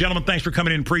them. Gentlemen, thanks for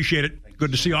coming in. Appreciate it.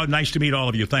 Good to see you all. Nice to meet all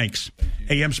of you. Thanks.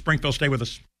 AM Springfield, stay with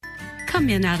us. Come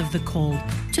in out of the cold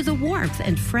to the warmth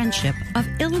and friendship of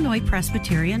Illinois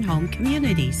Presbyterian Home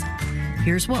Communities.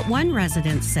 Here's what one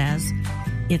resident says: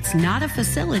 It's not a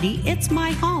facility, it's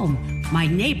my home. My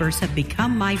neighbors have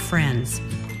become my friends.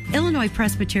 Illinois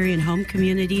Presbyterian Home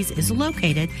Communities is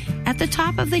located at the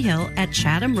top of the hill at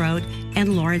Chatham Road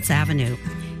and Lawrence Avenue.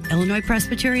 Illinois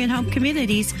Presbyterian Home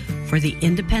Communities, for the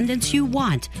independence you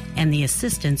want and the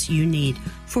assistance you need.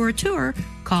 For a tour,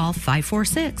 call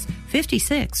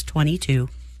 546-5622.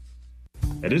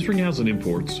 At Isringhausen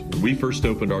Imports, when we first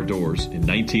opened our doors in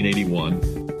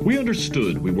 1981, we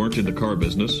understood we weren't in the car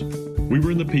business, we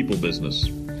were in the people business.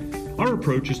 Our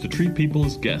approach is to treat people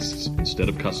as guests instead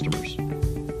of customers.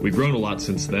 We've grown a lot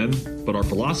since then, but our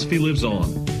philosophy lives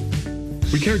on.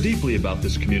 We care deeply about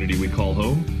this community we call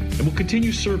home, and will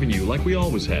continue serving you like we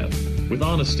always have, with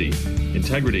honesty,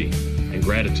 integrity, and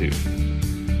gratitude.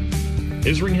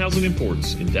 Isringhausen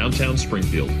Imports in downtown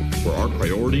Springfield, where our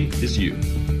priority is you.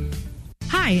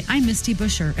 Hi, I'm Misty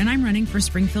Busher, and I'm running for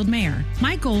Springfield Mayor.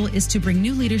 My goal is to bring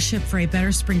new leadership for a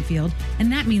better Springfield,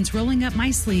 and that means rolling up my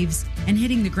sleeves and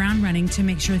hitting the ground running to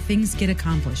make sure things get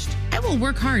accomplished. I will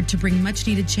work hard to bring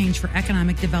much-needed change for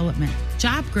economic development,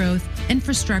 job growth,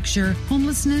 infrastructure,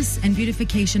 homelessness, and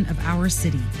beautification of our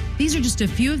city. These are just a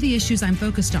few of the issues I'm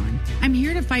focused on. I'm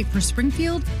here to fight for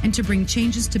Springfield and to bring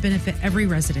changes to benefit every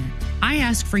resident. I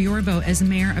ask for your vote as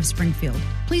mayor of Springfield.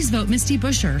 Please vote Misty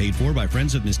Busher. Paid for by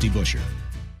Friends of Misty Busher.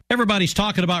 Everybody's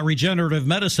talking about regenerative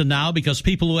medicine now because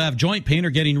people who have joint pain are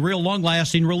getting real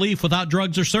long-lasting relief without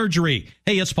drugs or surgery.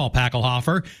 Hey, it's Paul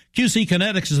Packelhofer. QC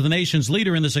Kinetics is the nation's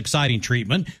leader in this exciting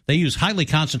treatment. They use highly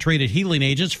concentrated healing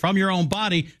agents from your own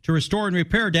body to restore and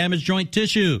repair damaged joint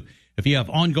tissue. If you have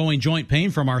ongoing joint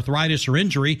pain from arthritis or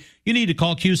injury, you need to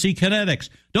call QC Kinetics.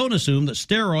 Don't assume that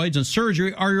steroids and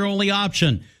surgery are your only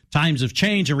option. Times have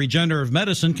changed, and regenerative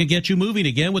medicine can get you moving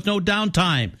again with no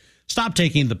downtime. Stop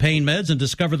taking the pain meds and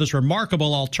discover this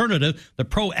remarkable alternative that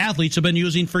pro athletes have been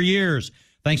using for years.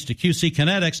 Thanks to QC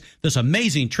Kinetics, this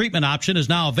amazing treatment option is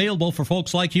now available for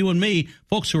folks like you and me,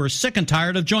 folks who are sick and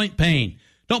tired of joint pain.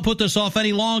 Don't put this off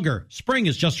any longer. Spring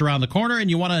is just around the corner, and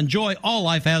you want to enjoy all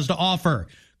life has to offer.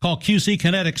 Call QC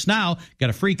Kinetics now. Get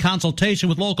a free consultation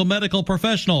with local medical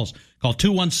professionals. Call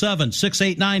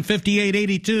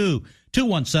 217-689-5882.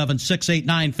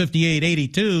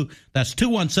 217-689-5882. That's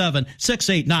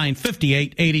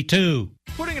 217-689-5882.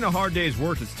 Putting in a hard day's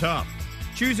work is tough.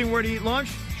 Choosing where to eat lunch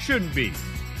shouldn't be.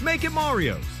 Make it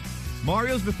Mario's.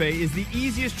 Mario's Buffet is the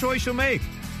easiest choice you'll make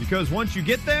because once you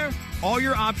get there, all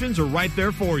your options are right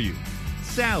there for you.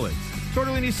 Salads,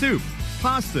 tortellini soup,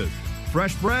 pastas,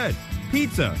 fresh bread,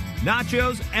 pizza,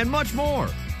 nachos, and much more.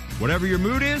 Whatever your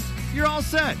mood is, you're all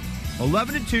set.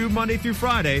 11 to 2 Monday through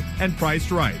Friday and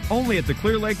priced right. Only at the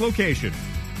Clear Lake location.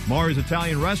 Mario's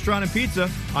Italian Restaurant and Pizza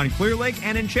on Clear Lake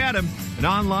and in Chatham and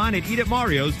online at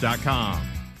eatatmarios.com.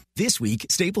 This week,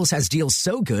 Staples has deals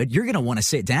so good you're going to want to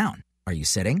sit down. Are you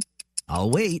sitting? I'll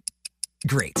wait.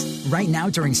 Great. Right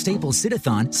now during Staples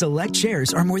Sit-a-thon, select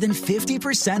chairs are more than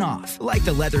 50% off. Like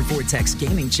the leather Vortex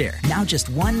gaming chair, now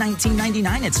just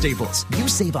 $119.99 at Staples. You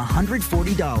save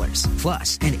 $140.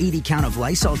 Plus, an 80 count of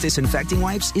Lysol disinfecting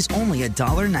wipes is only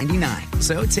 $1.99.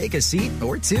 So take a seat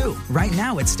or two. Right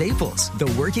now at Staples, the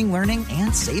working, learning,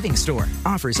 and saving store.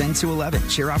 Offers end to 11.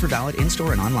 Share offer valid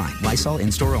in-store and online. Lysol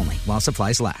in-store only while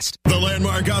supplies last. The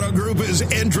Landmark Auto Group is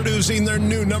introducing their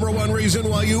new #1 reason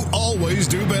why you always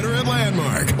do better at Landmark.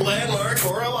 Landmark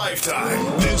for a lifetime.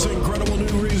 This incredible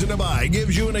new reason to buy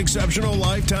gives you an exceptional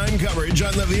lifetime coverage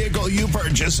on the vehicle you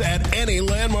purchase at any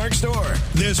Landmark store.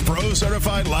 This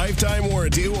pro-certified lifetime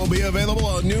warranty will be available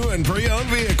on new and pre-owned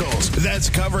vehicles. That's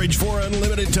coverage for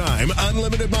unlimited time,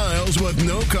 unlimited miles with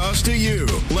no cost to you.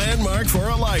 Landmark for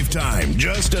a lifetime.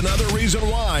 Just another reason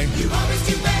why you always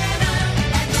do better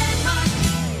at Landmark.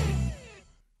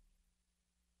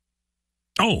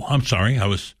 Oh, I'm sorry. I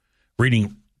was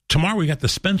reading. Tomorrow we got the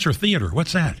Spencer Theater.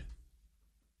 What's that?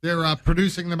 They're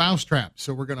producing The Mousetrap,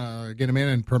 so we're going to get them in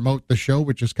and promote the show,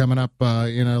 which is coming up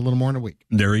in a little more than a week.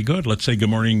 Very good. Let's say good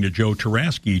morning to Joe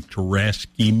Taraski.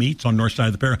 Taraski Meats on North Side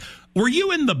of the Para. Were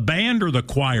you in the band or the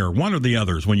choir, one or the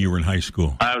others, when you were in high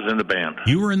school? I was in the band.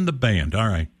 You were in the band. All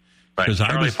right. Right.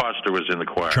 Charlie Foster was in the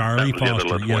choir. Charlie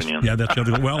Foster, yes. Yeah, that's the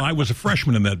other. Well, I was a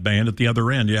freshman in that band at the other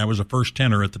end. Yeah, I was a first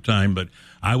tenor at the time, but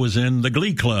I was in the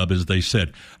Glee Club, as they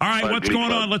said. All right, what's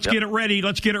going on? Let's get it ready.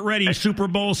 Let's get it ready. Super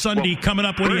Bowl Sunday coming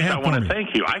up. What do you have for me? I want to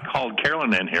thank you. I called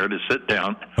Carolyn in here to sit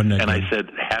down, and I said,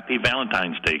 "Happy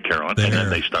Valentine's Day, Carolyn." And then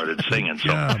they started singing.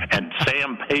 So, and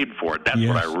Sam paid for it. That's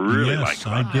what I really liked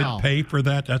about it. I did pay for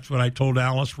that. That's what I told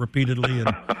Alice repeatedly,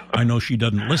 and I know she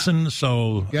doesn't listen,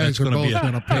 so that's going to be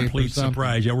a complete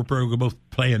surprise. Yeah, we're probably both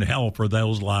playing hell for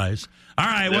those lies. All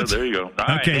right, there you go.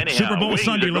 All okay, right, anyhow, Super Bowl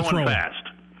Sunday, let's roll. Fast.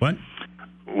 What?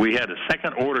 we had a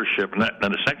second order shipment,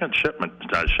 and the second shipment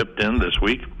shipped in this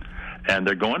week, and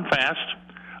they're going fast.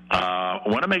 I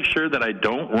want to make sure that I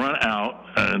don't run out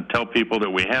and tell people that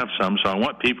we have some, so I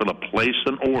want people to place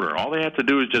an order. All they have to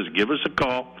do is just give us a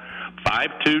call,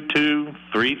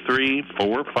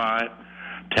 522-3345.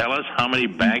 Tell us how many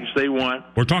bags they want.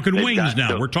 We're talking wings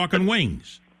now. We're talking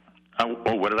wings.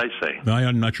 What did I say?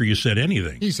 I'm not sure you said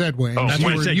anything. He said wings. That's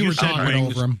what I said. You were said talking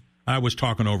wings. over him. I was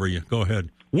talking over you. Go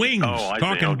ahead. Wings.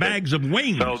 Talking bags of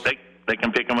wings. So they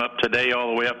can pick them up today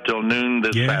all the way up till noon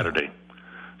this Saturday.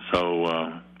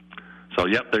 So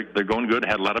yep, they're going good.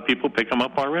 Had a lot of people pick them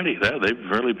up already. They've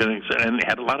really been excited, and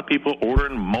had a lot of people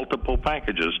ordering multiple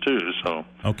packages too. So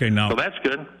so that's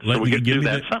good. So we get to do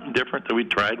that. Something different that we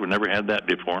tried. We never had that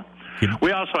before.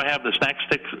 We also have the snack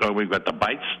sticks. We've got the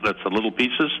bites. That's the little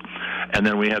pieces, and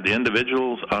then we have the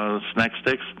individual snack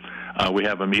sticks. We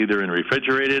have them either in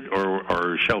refrigerated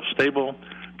or shelf stable.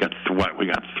 We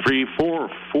got four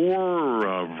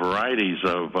varieties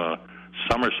of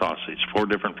summer sausage, 4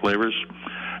 different flavors.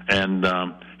 And,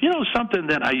 something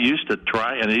that I used to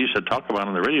try and I used to talk about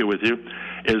on the radio with you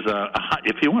is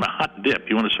if you want a hot dip,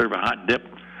 you want to serve a hot dip,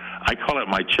 I call it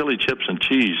my chili chips and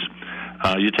cheese.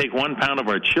 You take 1 pound of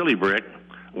our chili brick,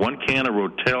 1 can of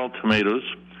Rotel tomatoes,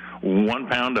 1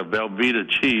 pound of Velveeta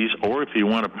cheese, or if you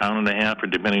want 1.5 pounds, or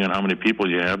depending on how many people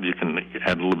you have, you can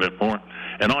add a little bit more.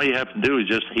 And all you have to do is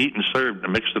just heat and serve.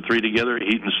 Mix the 3 together,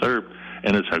 heat and serve,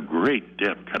 and it's a great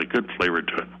dip. Got a good flavor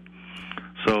to it.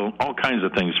 So all kinds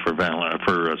of things for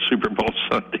Super Bowl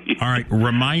Sunday. All right,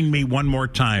 remind me one more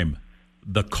time.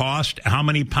 The cost, how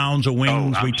many pounds of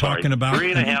wings talking about?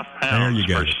 3.5 pounds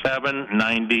for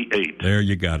 $7.98. There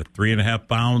you got it. 3.5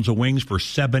 pounds of wings for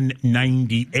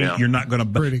 $7.98. Yeah. You're not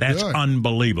going to. That's good.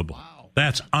 Unbelievable. Wow.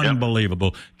 That's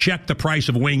unbelievable. Yep. Check the price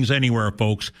of wings anywhere,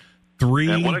 folks.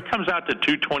 It comes out to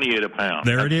 $2.28 a pound.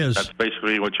 It is. That's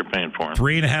basically what you're paying for them.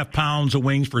 3.5 pounds of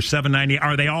wings for $7.98.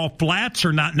 Are they all flats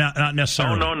or not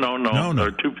necessarily? No. They're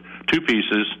two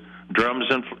pieces, drums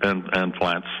and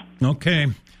flats. Okay.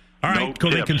 All right. No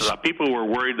tips. People were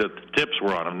worried that the tips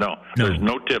were on them. No, there's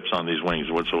no tips on these wings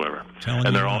whatsoever.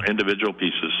 And they're all individual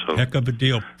pieces. So. Heck of a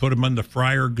deal. Put them in the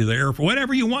fryer, the air,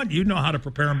 whatever you want. You know how to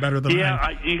prepare them better than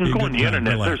I. You can go on the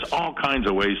internet. There's all kinds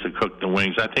of ways to cook the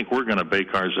wings. I think we're going to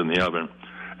bake ours in the oven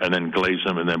and then glaze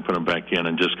them and then put them back in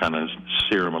and just kind of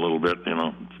sear them a little bit,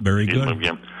 Very good.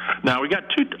 Now, we got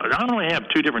I only have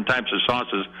 2 different types of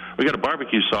sauces. We got a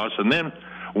barbecue sauce, and then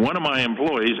one of my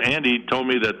employees, Andy, told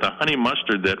me that the honey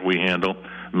mustard that we handle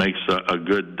makes a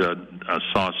good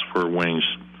sauce for wings.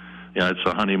 Yeah, it's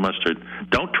a honey mustard.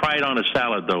 Don't try it on a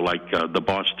salad, though, like the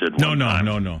boss did one time.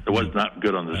 No. It was not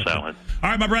good on the salad. All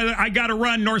right, my brother, I got to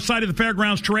run. North side of the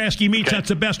fairgrounds, Taraski Meats. Okay. That's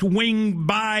the best wing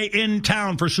buy in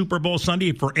town for Super Bowl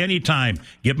Sunday for any time.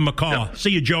 Give them a call. Yep.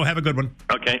 See you, Joe. Have a good one.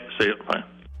 Okay, see you. Bye.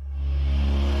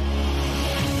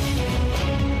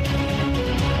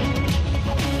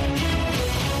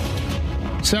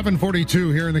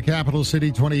 .742 here in the capital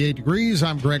city, 28 degrees.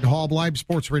 I'm Greg Hallbleib,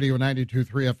 Sports Radio 92.3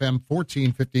 FM,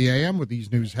 1450 AM with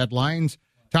these news headlines.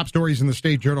 Top stories in the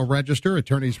State Journal-Register.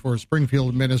 Attorneys for a Springfield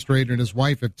administrator and his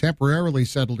wife have temporarily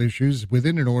settled issues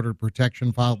within an order of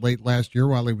protection filed late last year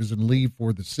while he was in leave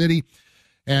for the city.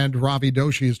 And Ravi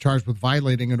Doshi is charged with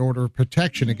violating an order of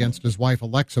protection against his wife,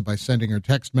 Alexa, by sending her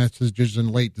text messages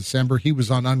in late December. He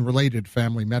was on unrelated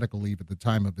family medical leave at the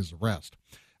time of his arrest.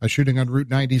 A shooting on Route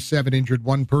 97 injured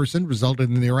one person,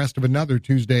 resulted in the arrest of another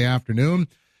Tuesday afternoon.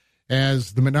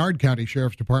 As the Menard County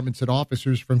Sheriff's Department said,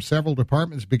 officers from several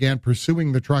departments began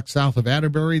pursuing the truck south of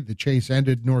Atterbury. The chase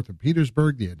ended north of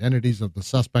Petersburg. The identities of the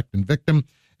suspect and victim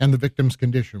and the victim's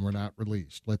condition were not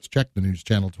released. Let's check the News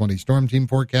Channel 20 Storm Team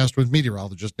forecast with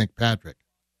meteorologist Nick Patrick.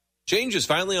 Change is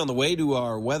finally on the way to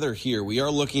our weather here. We are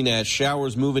looking at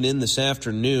showers moving in this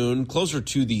afternoon, closer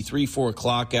to the 3-4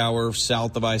 o'clock hour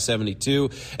south of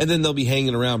I-72, and then they'll be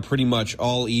hanging around pretty much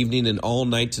all evening and all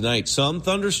night tonight. Some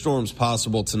thunderstorms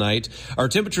possible tonight. Our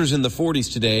temperatures in the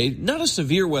 40s today. Not a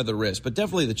severe weather risk, but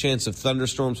definitely the chance of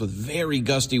thunderstorms with very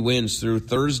gusty winds through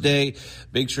Thursday.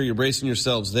 Make sure you're bracing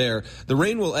yourselves there. The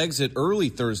rain will exit early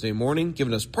Thursday morning,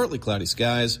 giving us partly cloudy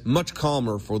skies, much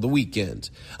calmer for the weekend.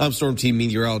 I'm Storm Team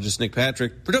meteorologist Nick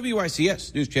Patrick for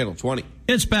WICS News Channel 20.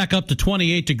 It's back up to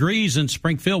 28 degrees in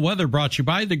Springfield. Weather brought to you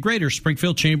by the Greater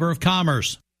Springfield Chamber of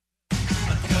Commerce.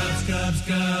 Cubs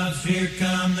Cubs, here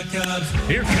come the Cubs.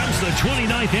 Here comes the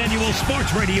 29th annual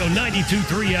Sports Radio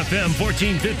 92.3 FM,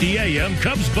 1450 AM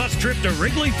Cubs bus trip to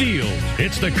Wrigley Field.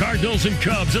 It's the Cardinals and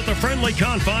Cubs at the Friendly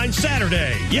Confines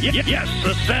Saturday. Yes,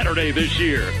 a Saturday this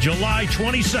year. July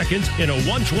 22nd in a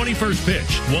 121st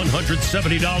pitch.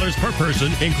 $170 per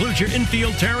person. Includes your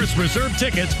infield terrace reserve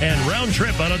tickets and round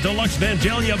trip on a deluxe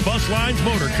Vandalia Bus Lines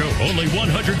motor coach. Only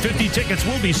 150 tickets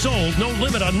will be sold. No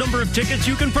limit on number of tickets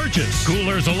you can purchase.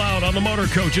 Coolers allowed on the motor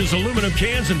coaches, aluminum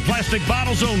cans and plastic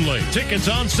bottles only. Tickets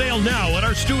on sale now at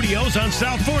our studios on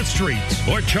South 4th Street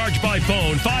or charge by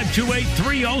phone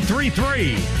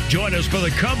 528-3033. Join us for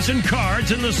the Cubs and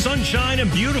Cards in the sunshine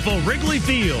and beautiful Wrigley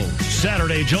Field.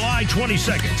 Saturday, July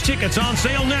 22nd. Tickets on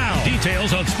sale now.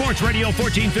 Details on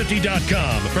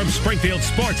sportsradio1450.com. From Springfield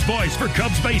Sports Voice for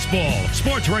Cubs baseball.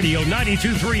 Sports Radio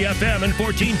 92.3 FM and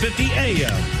 1450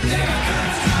 AM.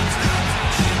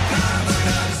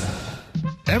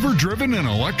 Ever driven an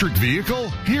electric vehicle?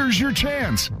 Here's your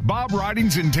chance. Bob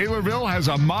Ridings in Taylorville has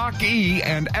a Mach-E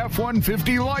and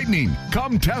F-150 Lightning.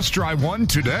 Come test drive one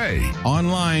today.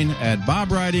 Online at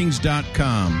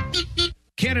bobridings.com.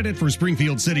 Candidate for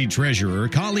Springfield City Treasurer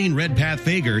Colleen Redpath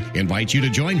Fager invites you to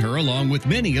join her along with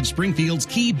many of Springfield's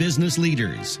key business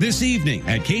leaders this evening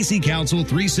at Casey Council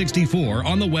 364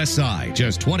 on the west side.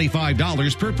 Just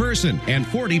 $25 per person and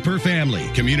 $40 per family.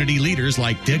 Community leaders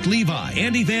like Dick Levi,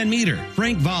 Andy Van Meter,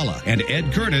 Frank Vala, and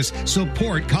Ed Curtis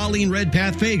support Colleen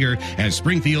Redpath Fager as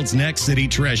Springfield's next city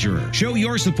treasurer. Show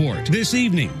your support this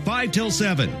evening, 5 till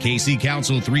 7, Casey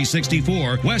Council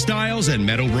 364, West Isles and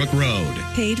Meadowbrook Road.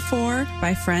 Paid for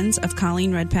by friends of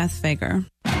Colleen Redpath Fager.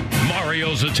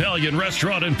 Mario's Italian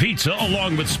Restaurant and Pizza,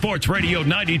 along with Sports Radio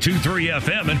 92.3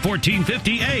 FM and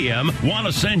 1450 AM, want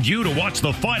to send you to watch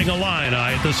the Fighting Illini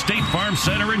at the State Farm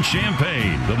Center in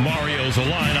Champaign. The Mario's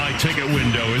Illini ticket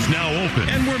window is now open,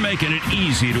 and we're making it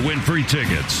easy to win free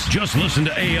tickets. Just listen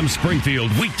to AM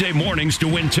Springfield weekday mornings to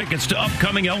win tickets to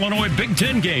upcoming Illinois Big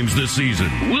Ten games this season.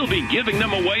 We'll be giving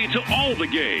them away to all the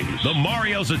games. The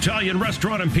Mario's Italian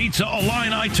Restaurant and Pizza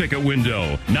Illini ticket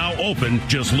window, now open.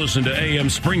 Just listen to AM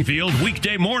Springfield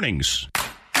weekday mornings.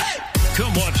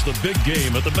 Come watch the big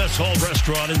game at the Mess Hall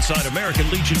Restaurant inside American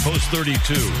Legion Post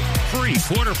 32. Free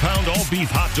quarter-pound all-beef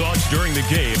hot dogs during the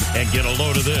game, and get a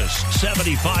load of this.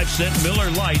 75-cent Miller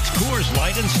Lite, Coors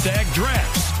Light, and Stag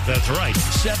drafts. That's right,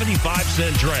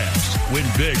 75-cent drafts. Win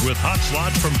big with hot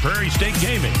slots from Prairie State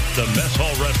Gaming. The Mess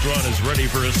Hall Restaurant is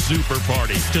ready for a super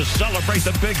party to celebrate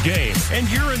the big game, and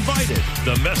you're invited.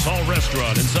 The Mess Hall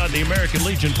Restaurant inside the American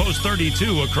Legion Post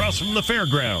 32 across from the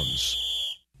fairgrounds.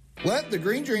 Let the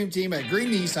Green Dream team at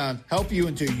Green Nissan help you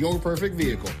into your perfect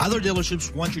vehicle. Other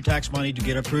dealerships want your tax money to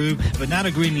get approved, but not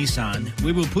a Green Nissan.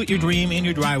 We will put your dream in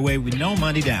your driveway with no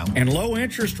money down. And low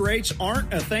interest rates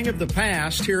aren't a thing of the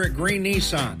past here at Green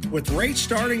Nissan. With rates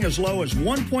starting as low as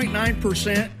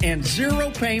 1.9% and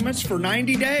 0 payments for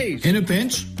 90 days. In a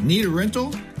pinch? Need a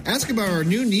rental? Ask about our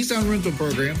new Nissan rental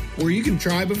program where you can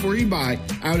try before you buy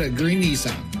out at Green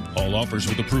Nissan. All offers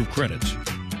with approved credits.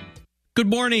 Good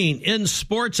morning. In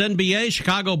sports, NBA,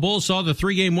 Chicago Bulls saw the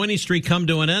 3-game winning streak come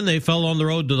to an end. They fell on the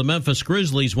road to the Memphis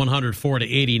Grizzlies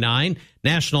 104-89.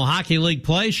 National Hockey League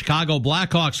play, Chicago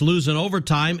Blackhawks lose in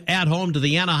overtime at home to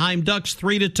the Anaheim Ducks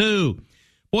 3-2.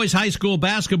 Boys high school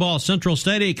basketball, Central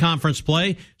State A conference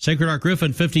play, Sacred Heart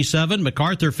Griffin 57,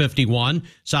 MacArthur 51,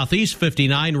 Southeast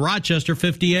 59, Rochester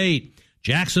 58.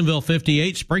 Jacksonville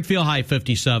 58, Springfield High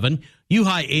 57, U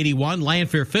High 81,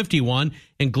 Lanphier 51,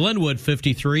 and Glenwood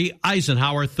 53,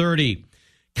 Eisenhower 30.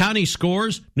 County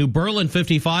scores, New Berlin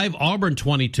 55, Auburn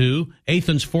 22,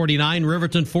 Athens 49,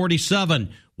 Riverton 47,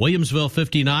 Williamsville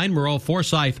 59, Moreau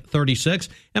Forsyth 36,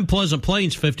 and Pleasant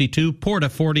Plains 52, Porta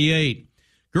 48.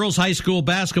 Girls high school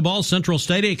basketball, Central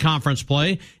State A conference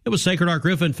play. It was Sacred Heart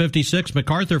Griffin 56,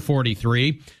 MacArthur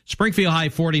 43, Springfield High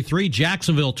 43,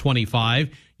 Jacksonville 25,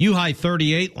 U High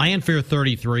 38, Lanphier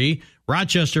 33,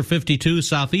 Rochester 52,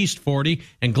 Southeast 40,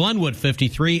 and Glenwood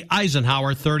 53,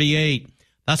 Eisenhower 38.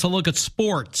 That's a look at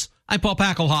sports. I'm Paul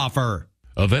Packelhofer.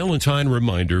 A Valentine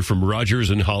reminder from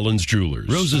Rogers and Hollins Jewelers.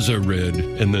 Roses are red,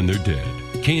 and then they're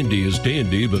dead. Candy is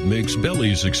dandy, but makes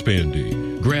bellies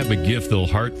expandy. Grab a gift they'll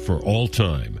heart for all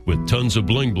time, with tons of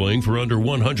bling-bling for under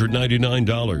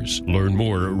 $199. Learn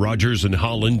more at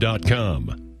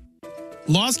rogersandholland.com.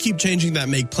 Laws keep changing that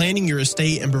make planning your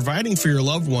estate and providing for your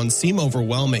loved ones seem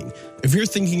overwhelming. If you're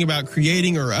thinking about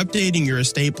creating or updating your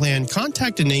estate plan,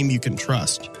 contact a name you can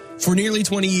trust. For nearly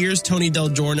 20 years, Tony Del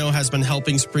Giorno has been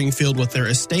helping Springfield with their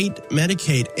estate,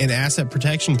 Medicaid, and asset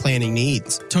protection planning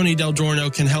needs. Tony Del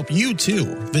Giorno can help you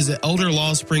too. Visit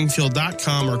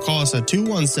elderlawspringfield.com or call us at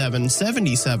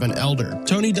 217-77-ELDER.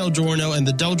 Tony Del Giorno and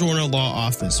the Del Giorno Law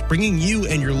Office, bringing you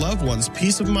and your loved ones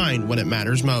peace of mind when it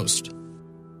matters most.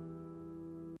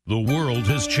 The world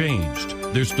has changed.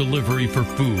 There's delivery for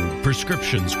food,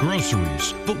 prescriptions,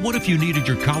 groceries. But what if you needed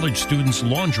your college students'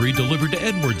 laundry delivered to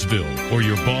Edwardsville, or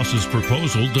your boss's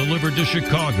proposal delivered to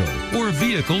Chicago, or a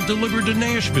vehicle delivered to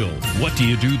Nashville? What do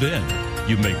you do then?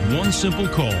 You make one simple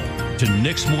call to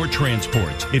Nixmore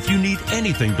Transport. If you need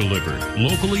anything delivered,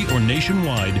 locally or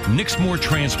nationwide, Nixmore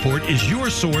Transport is your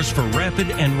source for rapid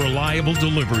and reliable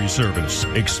delivery service.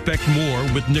 Expect more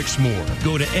with Nixmore.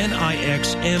 Go to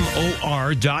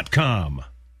nixmor.com.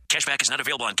 Cashback is not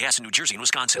available on gas in New Jersey and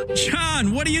Wisconsin.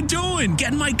 John, what are you doing?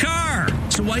 Get in my car.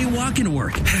 So why are you walking to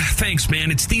work? Thanks, man.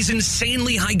 It's these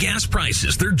insanely high gas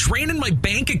prices. They're draining my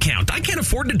bank account. I can't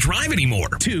afford to drive anymore.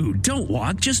 Dude, don't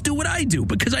walk. Just do what I do,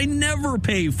 because I never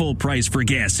pay full price for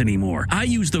gas anymore. I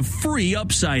use the free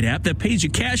Upside app that pays you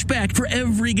cash back for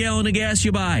every gallon of gas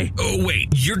you buy. Oh, wait.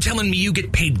 You're telling me you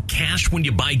get paid cash when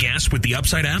you buy gas with the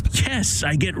Upside app? Yes,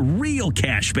 I get real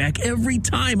cash back every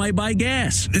time I buy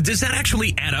gas. Does that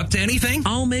actually add up to anything?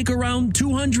 I'll make around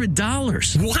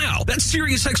 $200. Wow, that's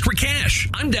serious extra cash.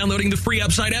 I'm downloading the free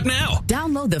Upside app now.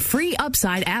 Download the free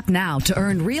Upside app now to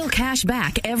earn real cash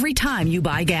back every time you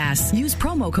buy gas. Use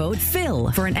promo code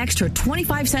PHIL for an extra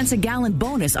 25 cents a gallon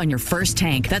bonus on your first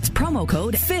tank. That's promo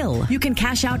code PHIL. You can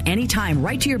cash out anytime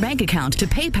right to your bank account, to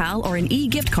PayPal, or an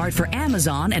e-gift card for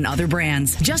Amazon and other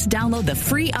brands. Just download the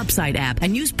free Upside app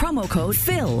and use promo code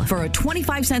PHIL for a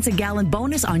 25 cents a gallon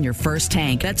bonus on your first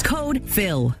tank. That's code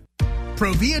PHIL.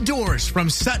 Provia doors from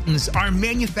Sutton's are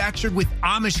manufactured with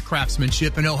Amish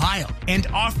craftsmanship in Ohio and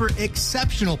offer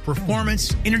exceptional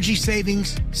performance, energy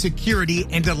savings, security,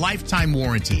 and a lifetime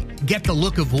warranty. Get the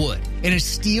look of wood in a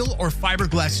steel or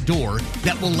fiberglass door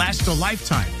that will last a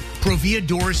lifetime. Provia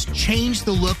doors change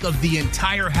the look of the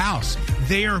entire house.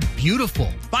 They are beautiful.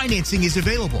 Financing is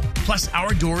available. Plus,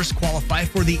 our doors qualify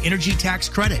for the energy tax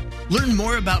credit. Learn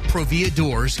more about Provia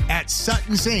doors at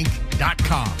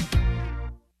suttonsinc.com.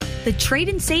 The Trade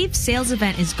and Save sales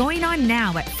event is going on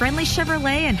now at Friendly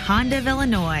Chevrolet in Honda of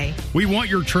Illinois. We want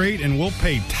your trade and we'll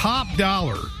pay top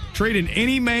dollar. Trade in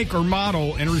any make or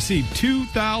model and receive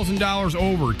 $2,000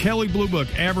 over Kelley Blue Book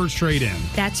average trade-in.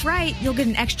 That's right. You'll get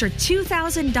an extra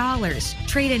 $2,000.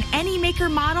 Trade in any make or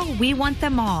model. We want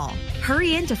them all.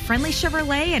 Hurry in to Friendly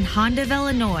Chevrolet in Honda of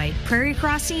Illinois, Prairie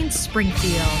Crossing,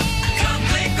 Springfield. Come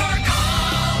click or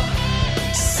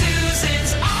call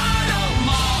Susan's Auto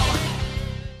Mall.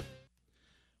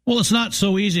 Well, it's not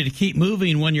so easy to keep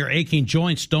moving when your aching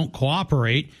joints don't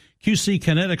cooperate. QC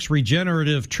Kinetics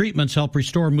regenerative treatments help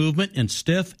restore movement in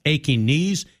stiff, aching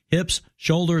knees, hips,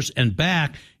 shoulders, and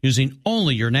back using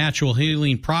only your natural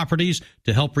healing properties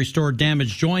to help restore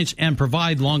damaged joints and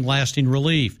provide long-lasting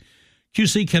relief.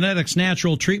 QC Kinetics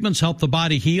natural treatments help the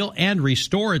body heal and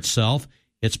restore itself.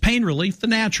 It's pain relief the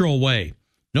natural way.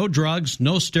 No drugs,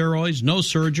 no steroids, no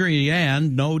surgery,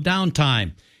 and no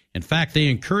downtime. In fact, they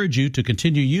encourage you to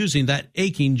continue using that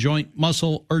aching joint,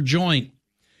 muscle, or joint.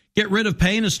 Get rid of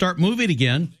pain and start moving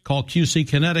again. Call QC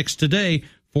Kinetics today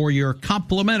for your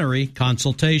complimentary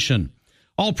consultation.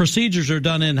 All procedures are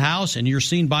done in-house, and you're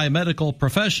seen by a medical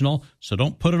professional, so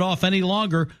don't put it off any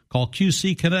longer. Call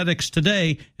QC Kinetics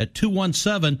today at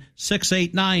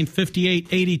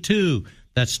 217-689-5882.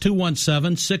 That's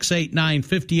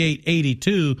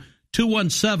 217-689-5882,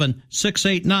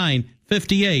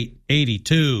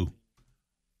 217-689-5882.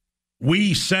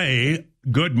 We say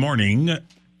good morning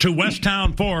to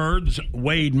Westtown Ford's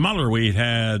Wade Muller. We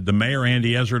had the mayor,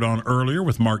 Andy Ezzard, on earlier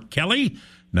with Mark Kelly.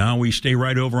 Now we stay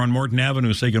right over on Morton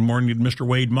Avenue. Say good morning to Mr.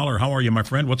 Wade Muller. How are you, my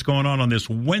friend? What's going on this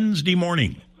Wednesday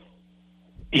morning?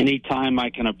 Anytime I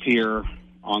can appear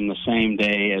on the same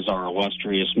day as our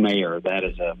illustrious mayor, that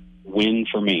is a win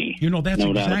for me. You know, that's no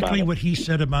exactly what he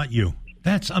said about you.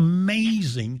 That's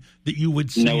amazing that you would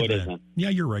say that. No, it isn't. Yeah,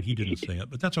 you're right. He didn't say it,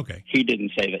 but that's okay. He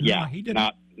didn't say that. No, Yeah, he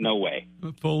didn't. No way.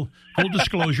 Full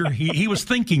disclosure, he was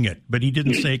thinking it, but he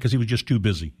didn't say it because he was just too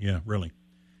busy. Yeah, really.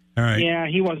 All right. Yeah,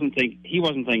 he wasn't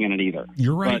thinking it either.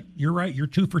 You're right. You're right. You're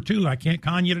 2 for 2. I can't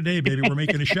con you today, baby. We're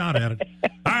making a shot at it.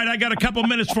 All right, I got a couple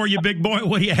minutes for you, big boy.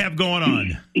 What do you have going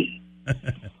on?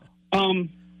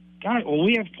 God, well,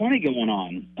 we have plenty going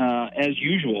on. As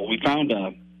usual, we found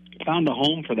a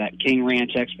home for that King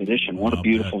Ranch Expedition. What a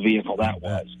beautiful vehicle that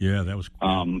was. Yeah, that was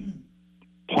cool.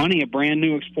 Plenty of brand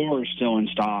new Explorers still in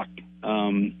stock.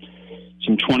 Some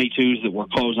 22s that we're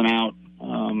closing out.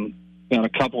 Got a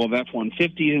couple of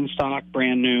F-150s in stock,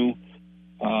 brand new.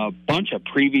 A bunch of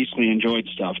previously enjoyed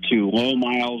stuff, too. Low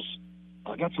miles.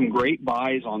 I got some great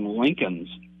buys on Lincolns.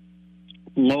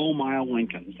 Low-mile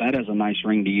Lincolns. That has a nice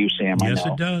ring to you, Sam. Yes, I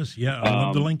know. It does. Yeah, I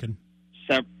love the Lincoln.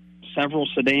 Several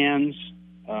sedans,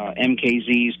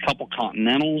 MKZs, couple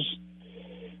Continentals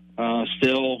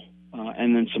still,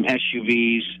 and then some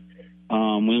SUVs.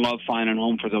 We love finding a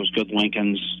home for those good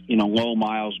Lincolns. Low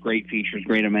miles, great features,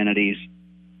 great amenities,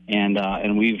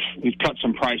 and we've cut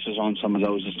some prices on some of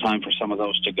those. It's time for some of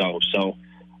those to go. So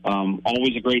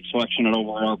always a great selection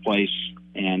over at our place,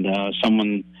 and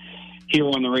someone here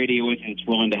on the radio with you that's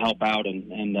willing to help out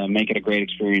and make it a great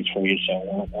experience for you.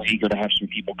 So we're eager to have some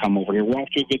people come over here. We're off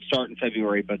to a good start in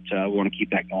February, but we want to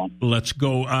keep that going. Let's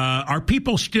go. Are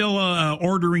people still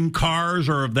ordering cars,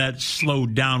 or have that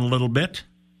slowed down a little bit?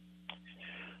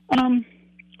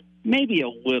 Maybe a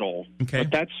little, okay.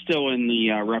 But that's still in the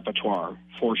repertoire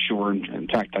for sure. In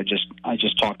fact, I just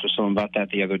talked to someone about that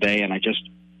the other day, and I just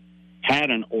had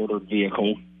an ordered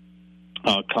vehicle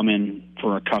come in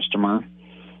for a customer.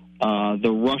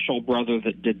 The Russell brother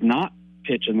that did not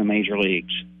pitch in the major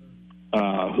leagues,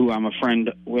 who I'm a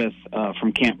friend with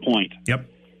from Camp Point. Yep.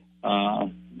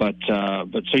 But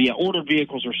so yeah, ordered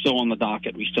vehicles are still on the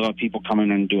docket. We still have people coming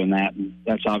in and doing that, and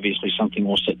that's obviously something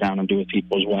we'll sit down and do with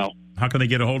people as well. How can they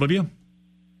get a hold of you?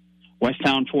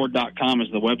 WesttownFord.com is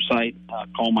the website.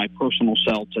 Call my personal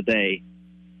cell today,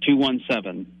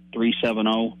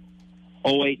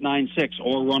 217-370-0896,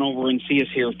 or run over and see us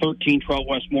here, 1312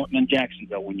 West Morton in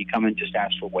Jacksonville. When you come in, just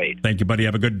ask for Wade. Thank you, buddy.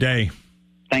 Have a good day.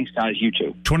 Thanks, guys. You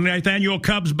too. 29th Annual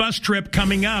Cubs Bus Trip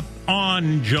coming up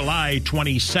on July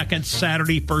 22nd,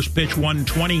 Saturday. First pitch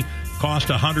 1:20, cost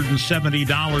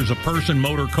 $170 a person.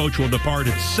 Motor coach will depart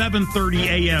at 7:30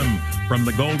 a.m. from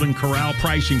the Golden Corral.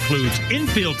 Price includes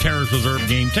infield terrace reserve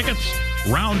game tickets,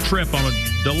 round trip on a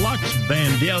deluxe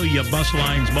Vandalia Bus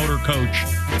Lines motor coach.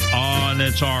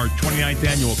 It's our 29th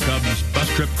Annual Cubs Bus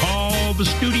Trip. Call the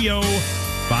studio,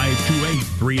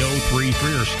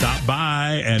 528-3033, or stop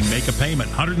by and make a payment.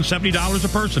 $170 a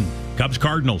person. Cubs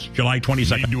Cardinals, July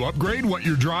 22nd. Need to upgrade what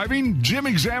you're driving? Jim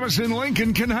Examus in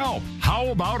Lincoln can help. How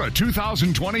about a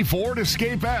 2020 Ford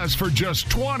Escape S for just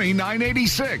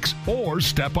 $20,986? Or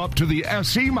step up to the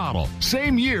SE model,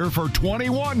 same year for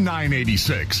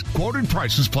 $21,986. Quoted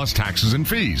prices plus taxes and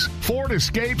fees. Ford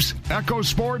Escapes,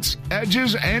 EcoSports,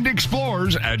 Edges, and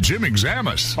Explorers at Jim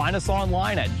Examus. Find us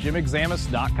online at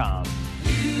jimexamus.com.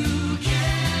 You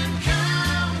can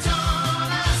count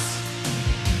on us.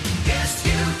 Yes,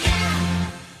 you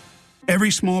can.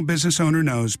 Every small business owner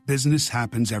knows business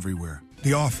happens everywhere.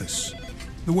 The office,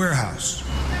 the warehouse,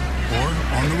 or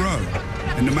on the road.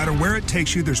 And no matter where it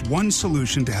takes you, there's one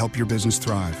solution to help your business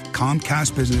thrive.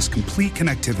 Comcast Business Complete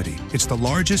Connectivity. It's the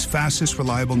largest, fastest,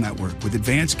 reliable network with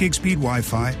advanced gig speed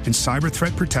Wi-Fi and cyber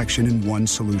threat protection in one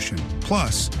solution.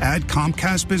 Plus, add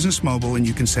Comcast Business Mobile and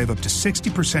you can save up to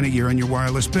 60% a year on your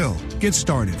wireless bill. Get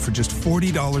started for just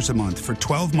 $40 a month for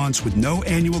 12 months with no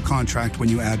annual contract when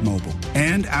you add mobile.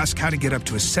 And ask how to get up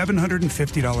to a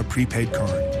 $750 prepaid card.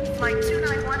 Flight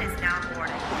 291 is now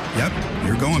boarding. Yep,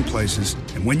 you're going places.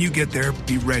 And when you get there,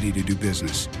 be ready to do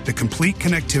business. The complete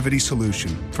connectivity solution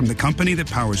from the company that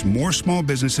powers more small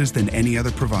businesses than any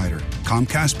other provider.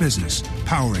 Comcast Business,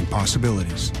 powering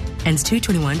possibilities. Ends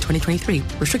 2/21/2023.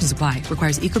 Restrictions apply.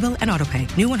 Requires EcoBill and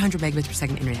AutoPay. New 100 megabits per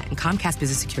second internet and Comcast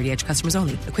Business Security Edge customers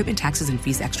only. Equipment, taxes, and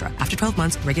fees extra. After 12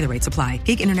 months, regular rates apply.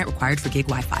 Gig internet required for gig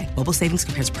Wi-Fi. Mobile savings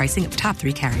compares pricing of top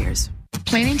 3 carriers.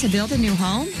 Planning to build a new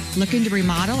home? Looking to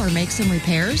remodel or make some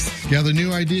repairs? Gather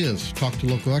new ideas, talk to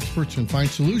local experts, and find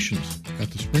solutions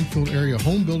at the Springfield Area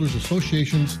Home Builders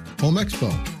Association's Home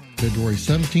Expo, February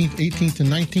 17th, 18th, and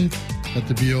 19th at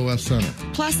the BOS Center.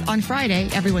 Plus, on Friday,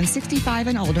 everyone 65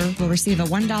 and older will receive a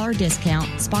 $1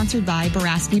 discount, sponsored by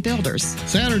Baraski Builders.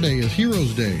 Saturday is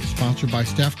Heroes Day, sponsored by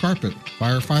Staff Carpet.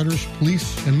 Firefighters,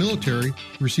 police, and military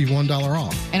receive $1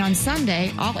 off. And on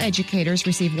Sunday, all educators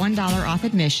receive $1 off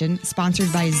admission,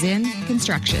 sponsored by Zen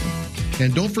Construction.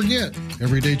 And don't forget,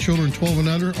 Everyday Children 12 and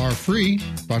under are free,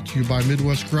 brought to you by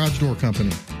Midwest Garage Door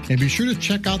Company. And be sure to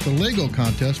check out the Lego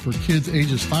contest for kids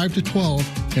ages 5 to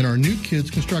 12 in our new Kids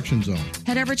Construction Zone.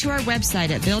 Head over to our website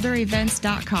at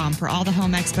builderevents.com for all the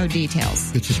Home Expo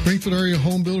details. It's the Springfield Area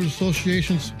Home Builders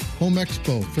Association's Home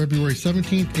Expo, February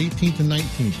 17th, 18th, and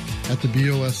 19th at the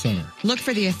BOS Center. Look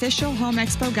for the official Home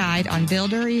Expo guide on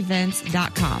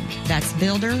builderevents.com. That's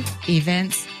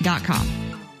builderevents.com.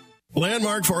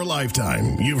 Landmark for a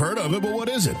lifetime. You've heard of it, but what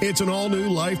is it? It's an all-new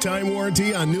lifetime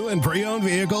warranty on new and pre-owned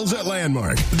vehicles at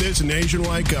Landmark. This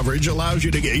nationwide coverage allows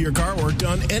you to get your car work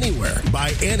done anywhere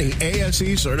by any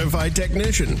ASE certified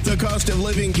technician. The cost of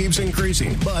living keeps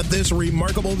increasing, but this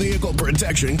remarkable vehicle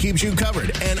protection keeps you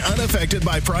covered and unaffected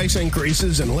by price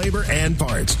increases in labor and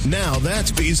parts. Now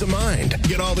that's peace of mind.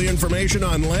 Get all the information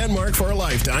on Landmark for a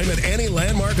lifetime at any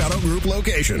Landmark Auto Group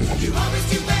location. You always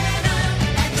do better.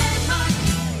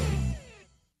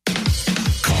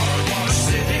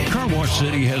 Car Wash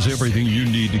City has everything you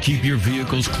need to keep your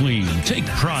vehicles clean. Take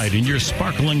pride in your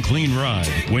sparkling clean ride.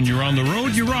 When you're on the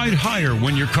road, you ride higher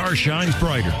when your car shines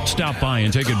brighter. Stop by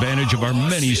and take advantage of our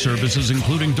many services,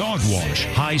 including dog wash,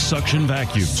 high suction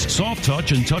vacuums, soft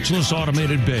touch and touchless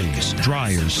automated bays,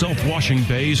 dryers, self-washing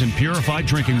bays, and purified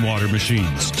drinking water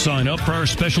machines. Sign up for our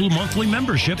special monthly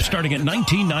membership starting at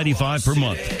 $19.95 per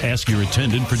month. Ask your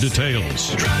attendant for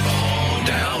details. Drive on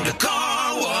down to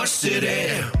Car Wash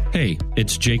City. Hey,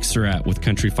 it's Jake Surratt with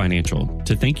Country Financial.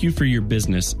 To thank you for your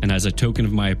business and as a token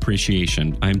of my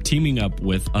appreciation, I am teaming up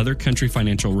with other Country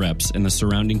Financial reps in the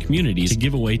surrounding communities to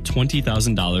give away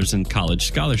 $20,000 in college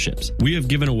scholarships. We have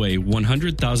given away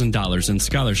 $100,000 in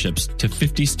scholarships to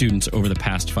 50 students over the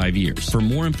past 5 years. For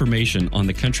more information on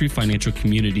the Country Financial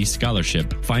Community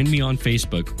Scholarship, find me on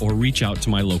Facebook or reach out to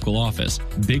my local office.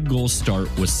 Big goals start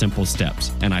with simple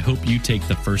steps, and I hope you take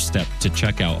the first step to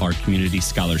check out our community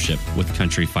scholarship with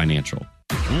Country Financial.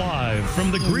 Live from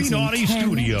the Green Audi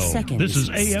Studio, this is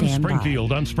AM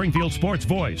Springfield on Springfield Sports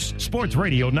Voice. Sports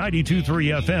Radio 92.3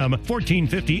 FM,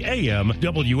 1450 AM,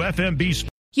 WFMB.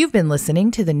 You've been listening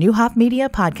to the Newhoff Media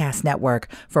Podcast Network.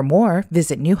 For more,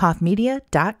 visit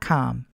newhoffmedia.com.